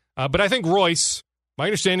field. But I think Royce, my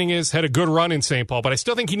understanding is, had a good run in St. Paul, but I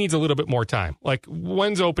still think he needs a little bit more time. Like,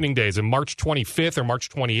 when's opening day? Is it March 25th or March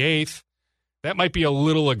 28th? That might be a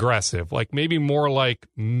little aggressive, like maybe more like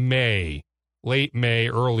May, late May,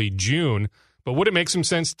 early June. But would it make some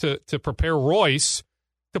sense to prepare Royce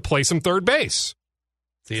to play some third base?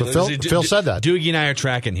 See, Phil said that. Doogie and I are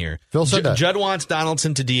tracking here. Phil said that. Judd wants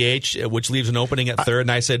Donaldson to DH, which leaves an opening at third.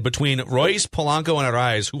 And I said, between Royce, Polanco, and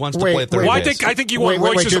Arraez, who wants to play third base? I think you want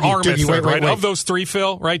Royce's arm at third, right? Wait. Of those three,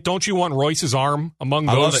 Phil, right? Don't you want Royce's arm among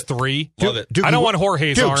those three? Love it. I don't want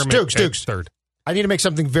Jorge's arm at third. I need to make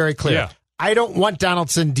something very clear. Yeah. I don't want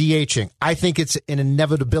Donaldson DHing. I think it's an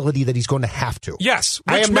inevitability that he's going to have to. Yes.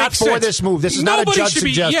 I am not for this move. This is not a Judd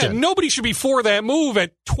suggestion. Nobody should be for that move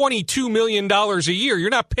at $22 million a year. You're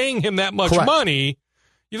not paying him that much money.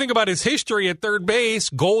 You think about his history at third base,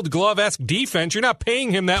 Gold Glove-esque defense. You're not paying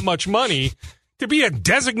him that much money to be a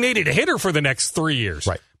designated hitter for the next 3 years.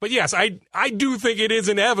 Right. But yes, I do think it is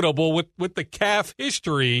inevitable with the calf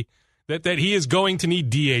history that he is going to need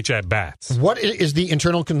DH at bats. What is the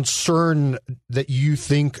internal concern that you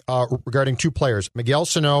think regarding two players, Miguel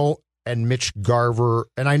Sano and Mitch Garver?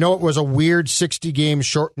 And I know it was a weird 60-game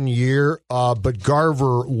shortened year, but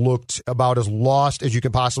Garver looked about as lost as you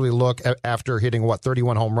can possibly look after hitting,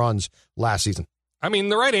 31 home runs last season. I mean,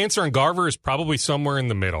 the right answer on Garver is probably somewhere in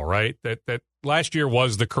the middle, right? That last year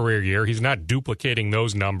was the career year. He's not duplicating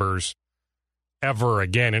those numbers ever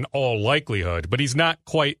again in all likelihood, but he's not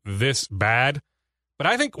quite this bad. But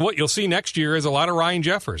I think what you'll see next year is a lot of Ryan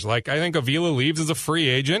Jeffers. Like, I think Avila leaves as a free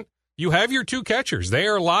agent. You have your two catchers. They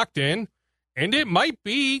are locked in, and it might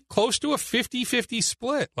be close to a 50-50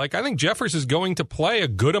 split. Like, I think Jeffers is going to play a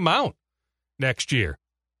good amount next year.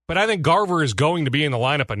 But I think Garver is going to be in the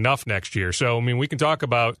lineup enough next year. So, I mean, we can talk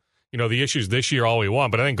about, the issues this year all we want,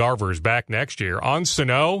 but I think Garver is back next year. On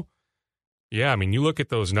Sano, yeah, I mean, you look at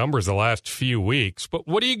those numbers the last few weeks, but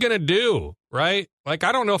what are you going to do, right? Like,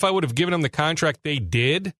 I don't know if I would have given him the contract they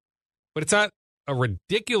did, but it's not a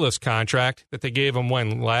ridiculous contract that they gave him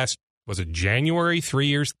when last, was it January? 3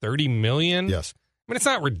 years, $30 million? Yes. I mean, it's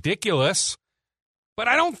not ridiculous, but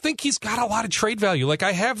I don't think he's got a lot of trade value. Like,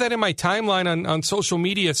 I have that in my timeline on social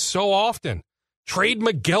media so often. Trade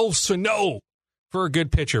Miguel Sano for a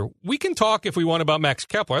good pitcher. We can talk if we want about Max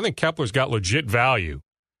Kepler. I think Kepler's got legit value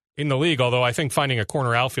in the league, although I think finding a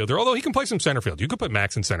corner outfielder, although he can play some center field. You could put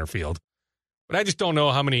Max in center field. But I just don't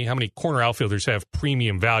know how many corner outfielders have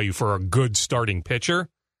premium value for a good starting pitcher.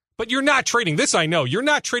 But you're not trading, this I know, you're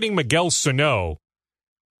not trading Miguel Sano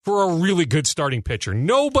for a really good starting pitcher.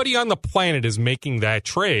 Nobody on the planet is making that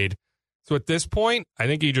trade. So at this point, I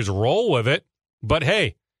think you just roll with it. But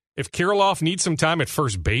hey, if Kirilloff needs some time at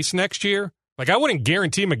first base next year, like, I wouldn't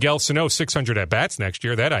guarantee Miguel Sano 600 at-bats next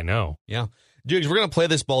year. That I know. Yeah. Dude, we're going to play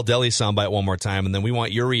this Baldelli soundbite one more time, and then we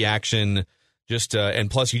want your reaction.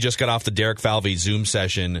 And plus, you just got off the Derek Falvey Zoom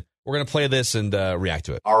session. We're going to play this and react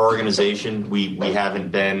to it. Our organization, we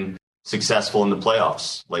haven't been successful in the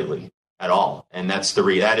playoffs lately at all, and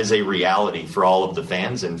that is a reality for all of the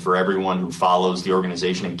fans and for everyone who follows the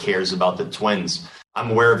organization and cares about the Twins.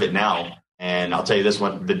 I'm aware of it now, and I'll tell you this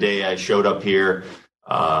one: the day I showed up here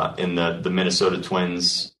in the Minnesota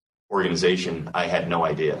Twins organization, I had no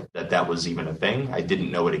idea that was even a thing. I didn't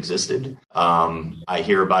know it existed. I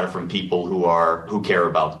hear about it from people who care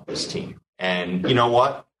about this team. And you know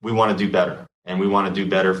what? We want to do better. And we want to do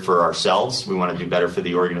better for ourselves. We want to do better for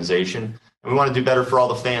the organization. And we want to do better for all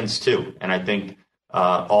the fans too. And I think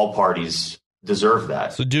all parties deserve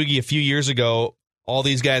that. So Doogie, a few years ago, all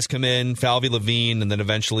these guys come in, Falvey, Levine, and then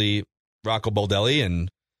eventually Rocco Baldelli, and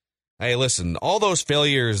hey, listen, all those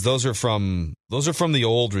failures, those are from the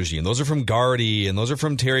old regime. Those are from Gardy, and those are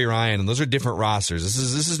from Terry Ryan, and those are different rosters.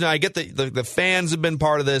 This is I get the fans have been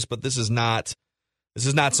part of this, but this is not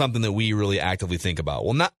something that we really actively think about.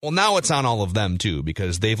 Well, now it's on all of them too,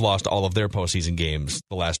 because they've lost all of their postseason games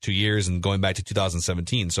the last 2 years and going back to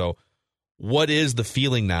 2017. So what is the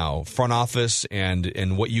feeling now, front office,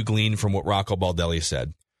 and what you gleaned from what Rocco Baldelli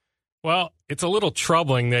said? Well, it's a little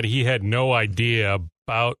troubling that he had no idea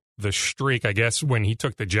about the streak. I guess when he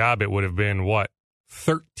took the job, it would have been,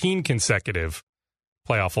 13 consecutive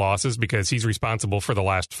playoff losses, because he's responsible for the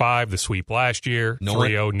last 5, the sweep last year,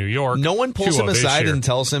 3-0 New York. No one pulls him aside year. and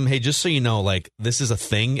tells him, hey, just so you know, like, this is a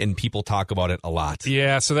thing and people talk about it a lot.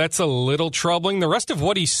 Yeah, so that's a little troubling. The rest of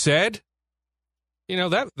what he said,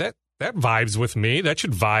 that vibes with me. That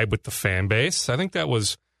should vibe with the fan base. I think that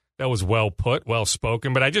was well put, well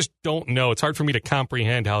spoken, but I just don't know. It's hard for me to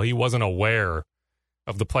comprehend how he wasn't aware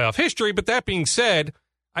of the playoff history. But that being said,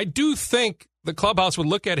 I do think the clubhouse would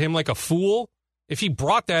look at him like a fool if he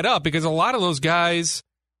brought that up, because a lot of those guys,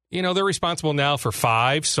 they're responsible now for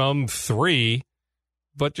 5, some 3,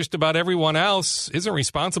 but just about everyone else isn't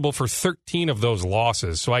responsible for 13 of those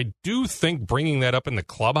losses. So I do think bringing that up in the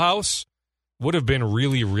clubhouse would have been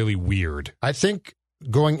really, really weird. I think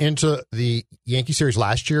going into the Yankee series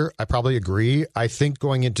last year, I probably agree. I think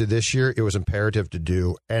going into this year, it was imperative to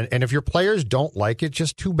do. And if your players don't like it,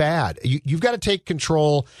 just too bad. You've got to take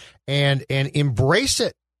control and embrace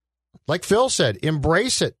it. Like Phil said,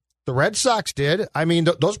 embrace it. The Red Sox did. I mean,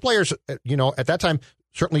 those players, at that time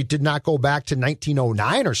certainly did not go back to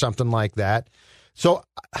 1909 or something like that. So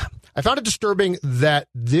I found it disturbing that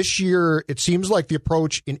this year it seems like the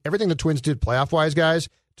approach in everything the Twins did playoff-wise, guys,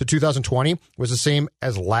 to 2020 was the same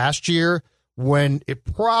as last year, when it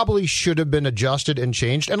probably should have been adjusted and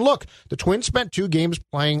changed. And look, the Twins spent 2 games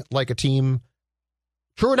playing like a team,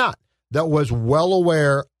 true or not, that was well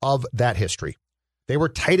aware of that history. They were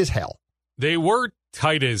tight as hell. They were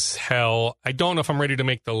tight as hell. I don't know if I'm ready to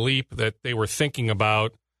make the leap that they were thinking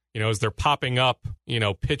about, as they're popping up,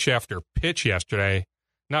 pitch after pitch yesterday.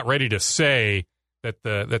 Not ready to say that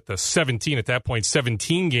the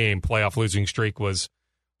 17 game playoff losing streak was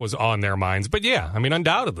on their minds. But yeah, I mean,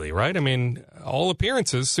 undoubtedly, right? I mean, all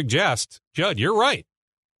appearances suggest, Judd, you're right.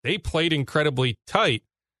 They played incredibly tight.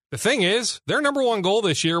 The thing is, their number one goal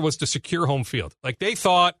this year was to secure home field. Like, they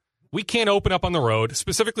thought, we can't open up on the road.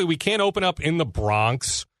 Specifically, we can't open up in the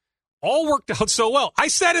Bronx. All worked out so well. I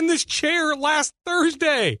sat in this chair last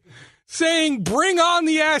Thursday saying, bring on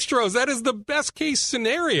the Astros. That is the best case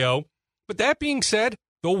scenario. But that being said,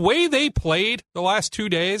 the way they played the last 2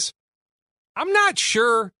 days, I'm not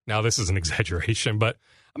sure. Now, this is an exaggeration, but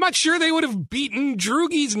I'm not sure they would have beaten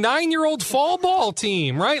Doogie's 9-year-old fall ball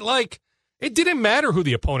team, right? Like, it didn't matter who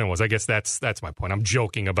the opponent was. I guess that's my point. I'm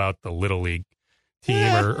joking about the Little League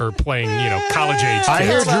team or playing, college age teams. I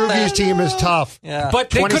hear Doogie's team is tough. Yeah.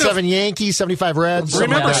 But 27 Yankees, 75 Reds.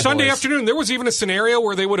 Remember, Sunday afternoon, there was even a scenario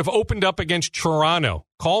where they would have opened up against Toronto.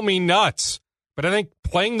 Call me nuts. But I think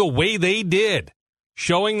playing the way they did,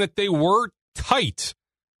 showing that they were tight,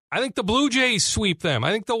 I think the Blue Jays sweep them.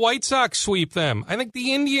 I think the White Sox sweep them. I think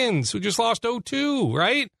the Indians, who just lost 0-2,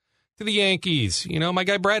 right, to the Yankees. My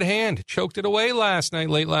guy Brad Hand choked it away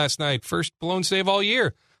late last night. First blown save all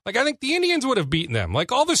year. Like, I think the Indians would have beaten them.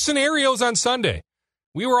 Like, all the scenarios on Sunday,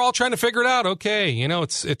 we were all trying to figure it out. Okay,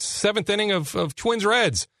 it's seventh inning of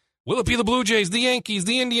Twins-Reds. Will it be the Blue Jays, the Yankees,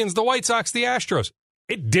 the Indians, the White Sox, the Astros?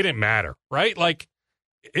 It didn't matter, right? Like,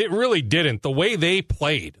 it really didn't. The way they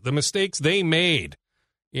played, the mistakes they made,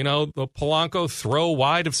 the Polanco throw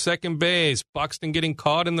wide of second base, Buxton getting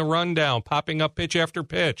caught in the rundown, popping up pitch after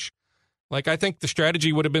pitch. Like, I think the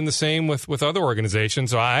strategy would have been the same with other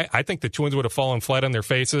organizations. So I think the Twins would have fallen flat on their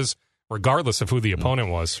faces, regardless of who the opponent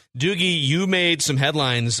was. Doogie, you made some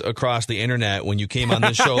headlines across the internet when you came on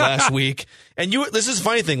this show last week. And this is a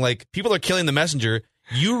funny thing. Like, people are killing the messenger.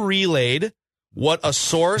 You relayed what a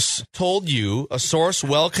source told you, a source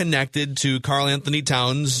well connected to Karl Anthony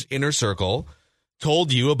Towns' inner circle,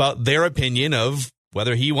 told you about their opinion of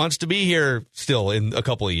whether he wants to be here still in a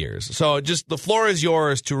couple of years. So just the floor is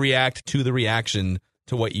yours to react to the reaction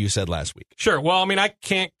to what you said last week. Sure. Well, I mean, I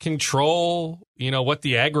can't control, what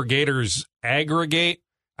the aggregators aggregate.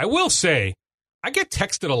 I will say, I get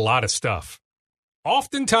texted a lot of stuff.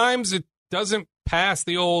 Oftentimes, it doesn't pass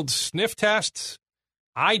the old sniff test.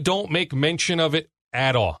 I don't make mention of it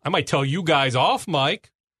at all. I might tell you guys off mic,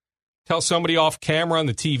 tell somebody off camera on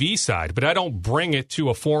the TV side, but I don't bring it to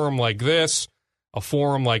a forum like this, a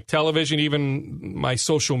forum like television, even my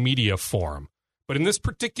social media forum. But in this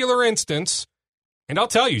particular instance, and I'll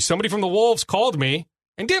tell you, somebody from the Wolves called me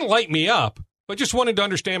and didn't light me up, but just wanted to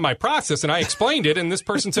understand my process, and I explained it, and this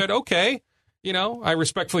person said, okay, I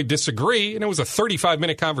respectfully disagree, and it was a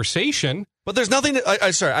 35-minute conversation. But there's nothing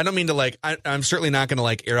to, sorry, I don't mean to, I'm certainly not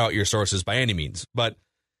going to, air out your sources by any means, but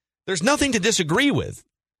there's nothing to disagree with.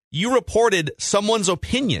 You reported someone's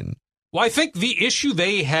opinion. Well, I think the issue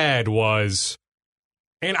they had was,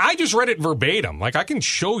 And I just read it verbatim. Like, I can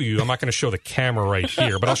show you. I'm not going to show the camera right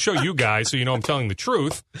here, but I'll show you guys so you know I'm telling the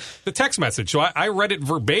truth. The text message. So I read it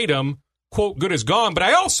verbatim, quote, good as gone. But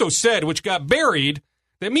I also said, which got buried,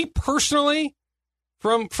 that me personally,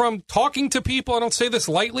 from talking to people, I don't say this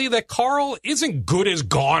lightly, that Carl isn't good as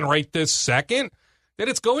gone right this second, that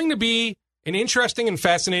it's going to be an interesting and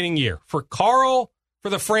fascinating year. For Carl, for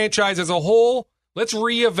the franchise as a whole, let's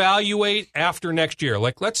reevaluate after next year.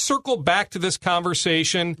 Like, let's circle back to this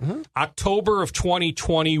conversation October of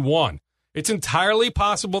 2021. It's entirely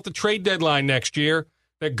possible at the trade deadline next year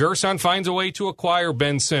that Gerson finds a way to acquire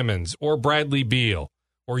Ben Simmons or Bradley Beal,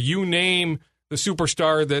 or you name the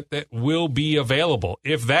superstar that will be available.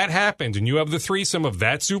 If that happens and you have the threesome of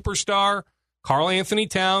that superstar, Karl Anthony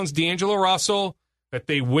Towns, D'Angelo Russell, that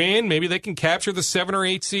they win, maybe they can capture the 7 or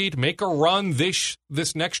 8 seed, make a run this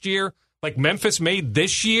next year, like Memphis made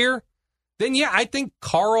this year, then yeah, I think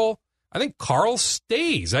Carl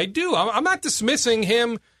stays. I do. I'm not dismissing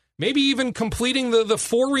him, maybe even completing the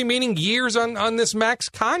 4 remaining years on this max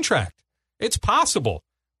contract. It's possible.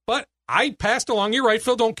 But I passed along, you're right,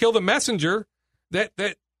 Phil, don't kill the messenger,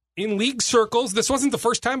 that in league circles, this wasn't the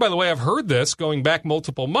first time, by the way, I've heard this going back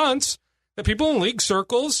multiple months, that people in league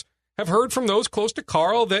circles have heard from those close to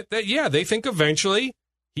Carl that yeah, they think eventually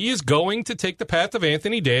he is going to take the path of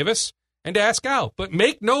Anthony Davis and ask out. But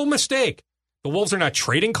make no mistake, the Wolves are not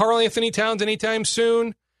trading Karl Anthony Towns anytime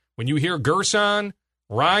soon. When you hear Gerson,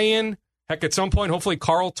 Ryan, heck, at some point, hopefully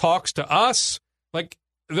Carl talks to us, like,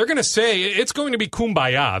 they're going to say, it's going to be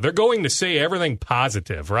kumbaya. They're going to say everything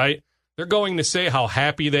positive, right? They're going to say how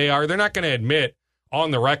happy they are. They're not going to admit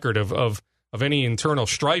on the record of any internal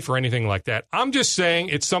strife or anything like that. I'm just saying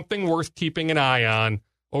it's something worth keeping an eye on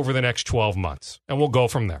over the next 12 months, and we'll go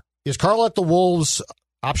from there. Is Carl at the Wolves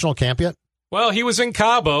optional camp yet? Well, he was in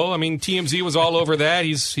Cabo. I mean, TMZ was all over that.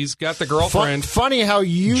 He's got the girlfriend. Funny how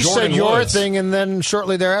you Jordan said your Woods. thing, and then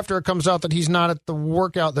shortly thereafter it comes out that he's not at the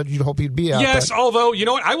workout that you'd hope he'd be at. Yes, although, you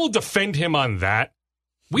know what? I will defend him on that.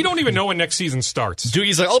 We don't even know when next season starts.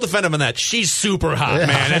 Doogie's like, I'll defend him on that. She's super hot,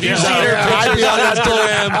 man. Have you Yeah. seen her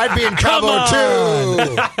I'd be in Cabo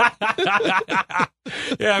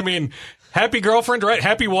too. Yeah, I mean, happy girlfriend, right?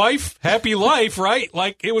 Happy wife, happy life, right?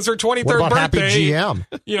 Like, it was her 23rd What about birthday. happy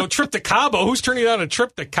GM? You know, trip to Cabo. Who's turning down a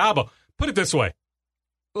trip to Cabo? Put it this way.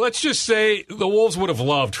 Let's just say the Wolves would have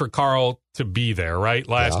loved for Carl to be there, right?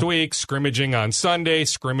 Last week, scrimmaging on Sunday,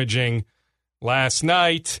 scrimmaging last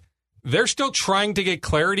night. They're still trying to get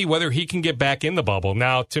clarity whether he can get back in the bubble.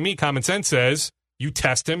 Now, to me, common sense says you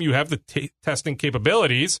test him. You have the testing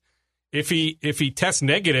capabilities. If he tests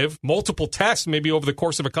negative, multiple tests maybe over the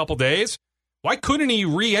course of a couple days, why couldn't he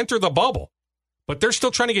re-enter the bubble? But they're still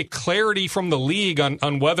trying to get clarity from the league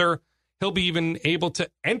on whether he'll be even able to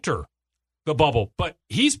enter the bubble. But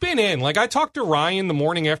he's been in. Like, I talked to Ryan the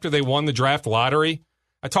morning after they won the draft lottery.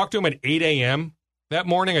 I talked to him at 8 a.m. that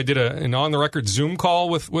morning. I did an on-the-record Zoom call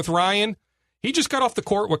with Ryan. He just got off the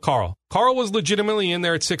court with Carl. Carl was legitimately in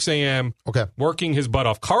there at 6 a.m. Working his butt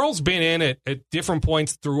off. Carl's been in at different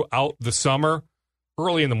points throughout the summer,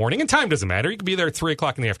 early in the morning. And time doesn't matter. You could be there at 3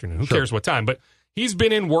 o'clock in the afternoon. Who cares what time? But he's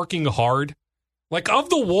been in working hard. Like,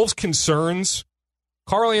 of the Wolves' concerns,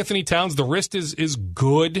 Karl Anthony Towns, the wrist is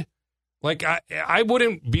good. Like, I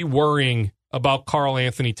wouldn't be worrying about Karl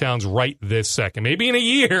Anthony Towns right this second. Maybe in a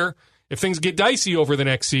year, if things get dicey over the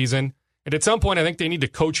next season. And at some point, I think they need to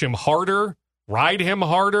coach him harder, ride him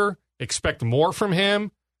harder, expect more from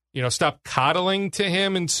him, you know, stop coddling to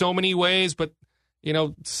him in so many ways. But, you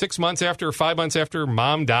know, 6 months after, 5 months after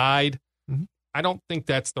mom died, I don't think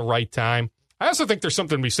that's the right time. I also think there's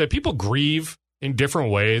something to be said. People grieve in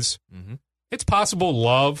different ways. It's possible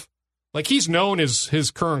love. Like, he's known as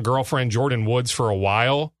his current girlfriend, Jordan Woods, for a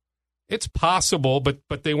while. It's possible, but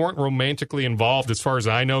they weren't romantically involved, as far as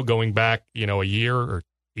I know, going back, you know, a year or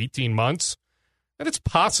 18 months. And it's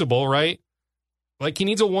possible, right? Like, he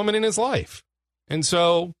needs a woman in his life. And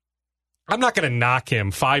so I'm not going to knock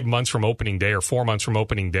him 5 months from opening day or 4 months from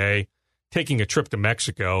opening day taking a trip to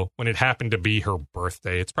Mexico when it happened to be her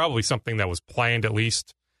birthday. It's probably something that was planned at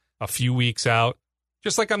least a few weeks out.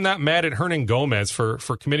 Just like I'm not mad at Hernan Gomez for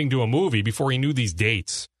committing to a movie before he knew these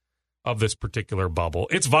dates of this particular bubble.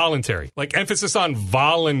 It's voluntary. Like, emphasis on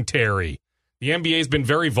voluntary. The NBA has been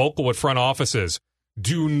very vocal with front offices.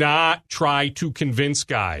 Do not try to convince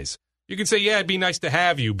guys. You can say, yeah, it'd be nice to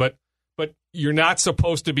have you, but you're not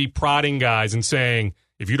supposed to be prodding guys and saying,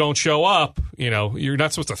 if you don't show up, you know, you're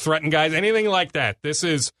not supposed to threaten guys, anything like that. This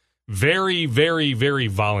is very, very, very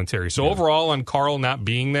voluntary. So overall, on Carl not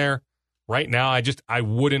being there right now, I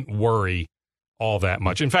wouldn't worry all that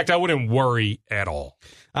much. In fact, I wouldn't worry at all.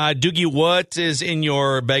 Doogie, what is in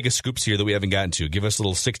your bag of scoops here that we haven't gotten to? Give us a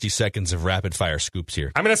little 60 seconds of rapid-fire scoops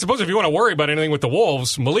here. I mean, I suppose if you want to worry about anything with the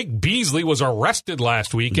Wolves, Malik Beasley was arrested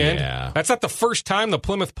last weekend. Yeah. That's not the first time the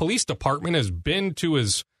Plymouth Police Department has been to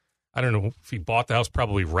his, I don't know if he bought the house,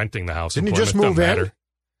 probably renting the house. Didn't he just move in?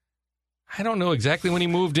 I don't know exactly when he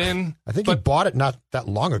moved in. I think he bought it not that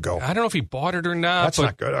long ago. I don't know if he bought it or not. That's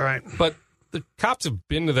not good. All right. But the cops have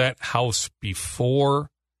been to that house before.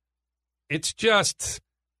 It's just,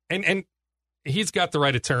 and he's got the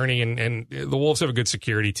right attorney, and the Wolves have a good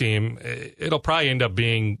security team. It'll probably end up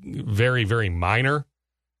being very, very minor.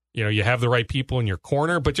 You know, you have the right people in your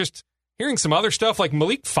corner, but just hearing some other stuff, like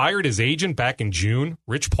Malik fired his agent back in June,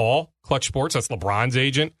 Rich Paul, Clutch Sports, that's LeBron's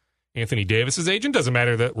agent, Anthony Davis's agent. Doesn't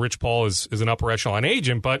matter that Rich Paul is an upper echelon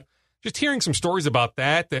agent, but just hearing some stories about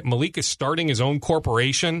that Malik is starting his own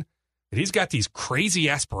corporation, that he's got these crazy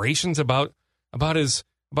aspirations about his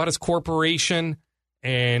corporation,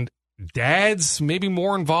 and Dad's maybe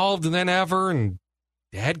more involved than ever, and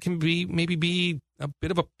Dad can maybe be a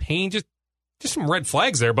bit of a pain. Just some red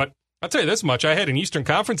flags there. But I'll tell you this much: I had an Eastern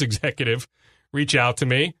Conference executive reach out to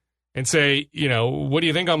me and say, what do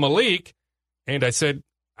you think on Malik? And I said,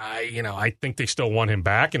 I think they still want him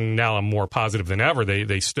back, and now I'm more positive than ever.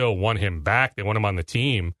 They still want him back. They want him on the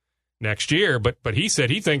team next year. But he said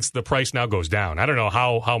he thinks the price now goes down. I don't know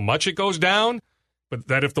how much it goes down, but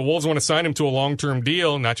that if the Wolves want to sign him to a long-term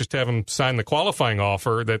deal, not just have him sign the qualifying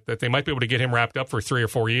offer, that they might be able to get him wrapped up for 3 or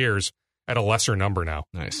 4 years at a lesser number now.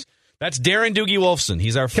 Nice. That's Darren Doogie Wolfson.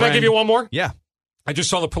 He's our friend. Can I give you one more? Yeah. I just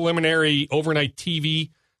saw the preliminary overnight TV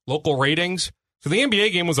local ratings. So the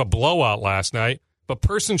NBA game was a blowout last night, but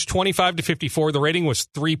persons 25 to 54, the rating was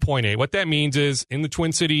 3.8. What that means is in the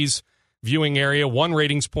Twin Cities viewing area, one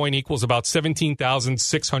ratings point equals about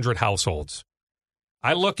 17,600 households.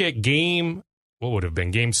 I look at game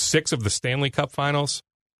 6 of the Stanley Cup Finals.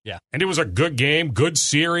 Yeah. And it was a good game, good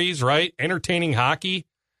series, right? Entertaining hockey.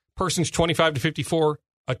 Persons 25 to 54,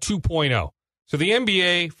 a 2.0. So the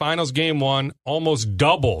NBA Finals Game 1 almost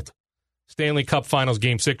doubled Stanley Cup Finals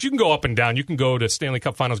Game 6. You can go up and down. You can go to Stanley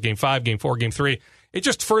Cup Finals Game 5, Game 4, Game 3. It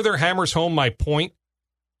just further hammers home my point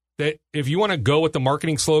that if you want to go with the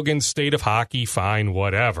marketing slogan, state of hockey, fine,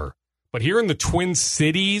 whatever. But here in the Twin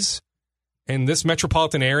Cities and this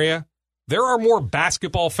metropolitan area, there are more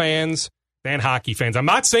basketball fans than hockey fans. I'm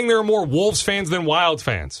not saying there are more Wolves fans than Wild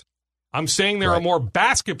fans. I'm saying there are more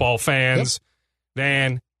basketball fans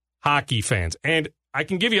than hockey fans. And I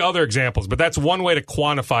can give you other examples, but that's one way to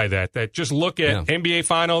quantify that just look at NBA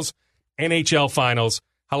Finals, NHL Finals.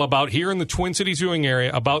 How about here in the Twin Cities viewing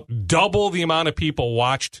area, about double the amount of people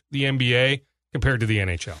watched the NBA compared to the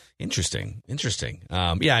NHL. Interesting.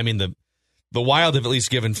 Yeah, I mean, the Wild have at least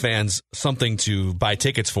given fans something to buy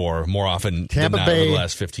tickets for more often than not over the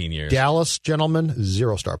last 15 years. Dallas, gentlemen,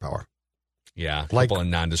 0 star power. Yeah, a couple of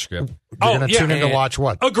nondescript. You're going to tune in to watch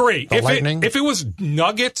what? Agree. The Lightning? If it was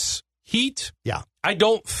Nuggets, Heat, I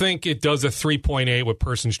don't think it does a 3.8 with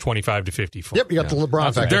persons 25 to 54. Yep, you got the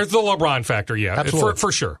LeBron factor. There's the LeBron factor,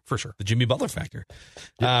 for sure. The Jimmy Butler factor.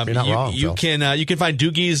 You're not wrong, you can find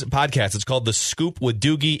Doogie's podcast. It's called The Scoop with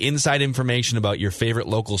Doogie. Inside information about your favorite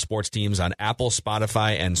local sports teams on Apple,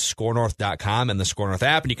 Spotify, and ScoreNorth.com and the Score North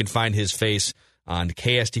app. And you can find his face on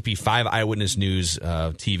KSTP 5 Eyewitness News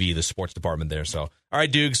TV, the sports department there. So, all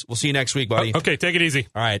right, Doogs, we'll see you next week, buddy. Okay, take it easy.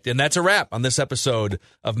 All right, and that's a wrap on this episode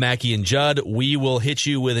of Mackey and Judd. We will hit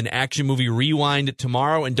you with an action movie rewind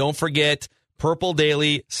tomorrow. And don't forget, Purple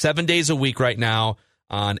Daily, 7 days a week right now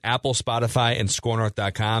on Apple, Spotify, and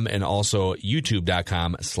ScoreNorth.com, and also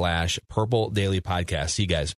YouTube.com/Purple Daily Podcast. See you guys.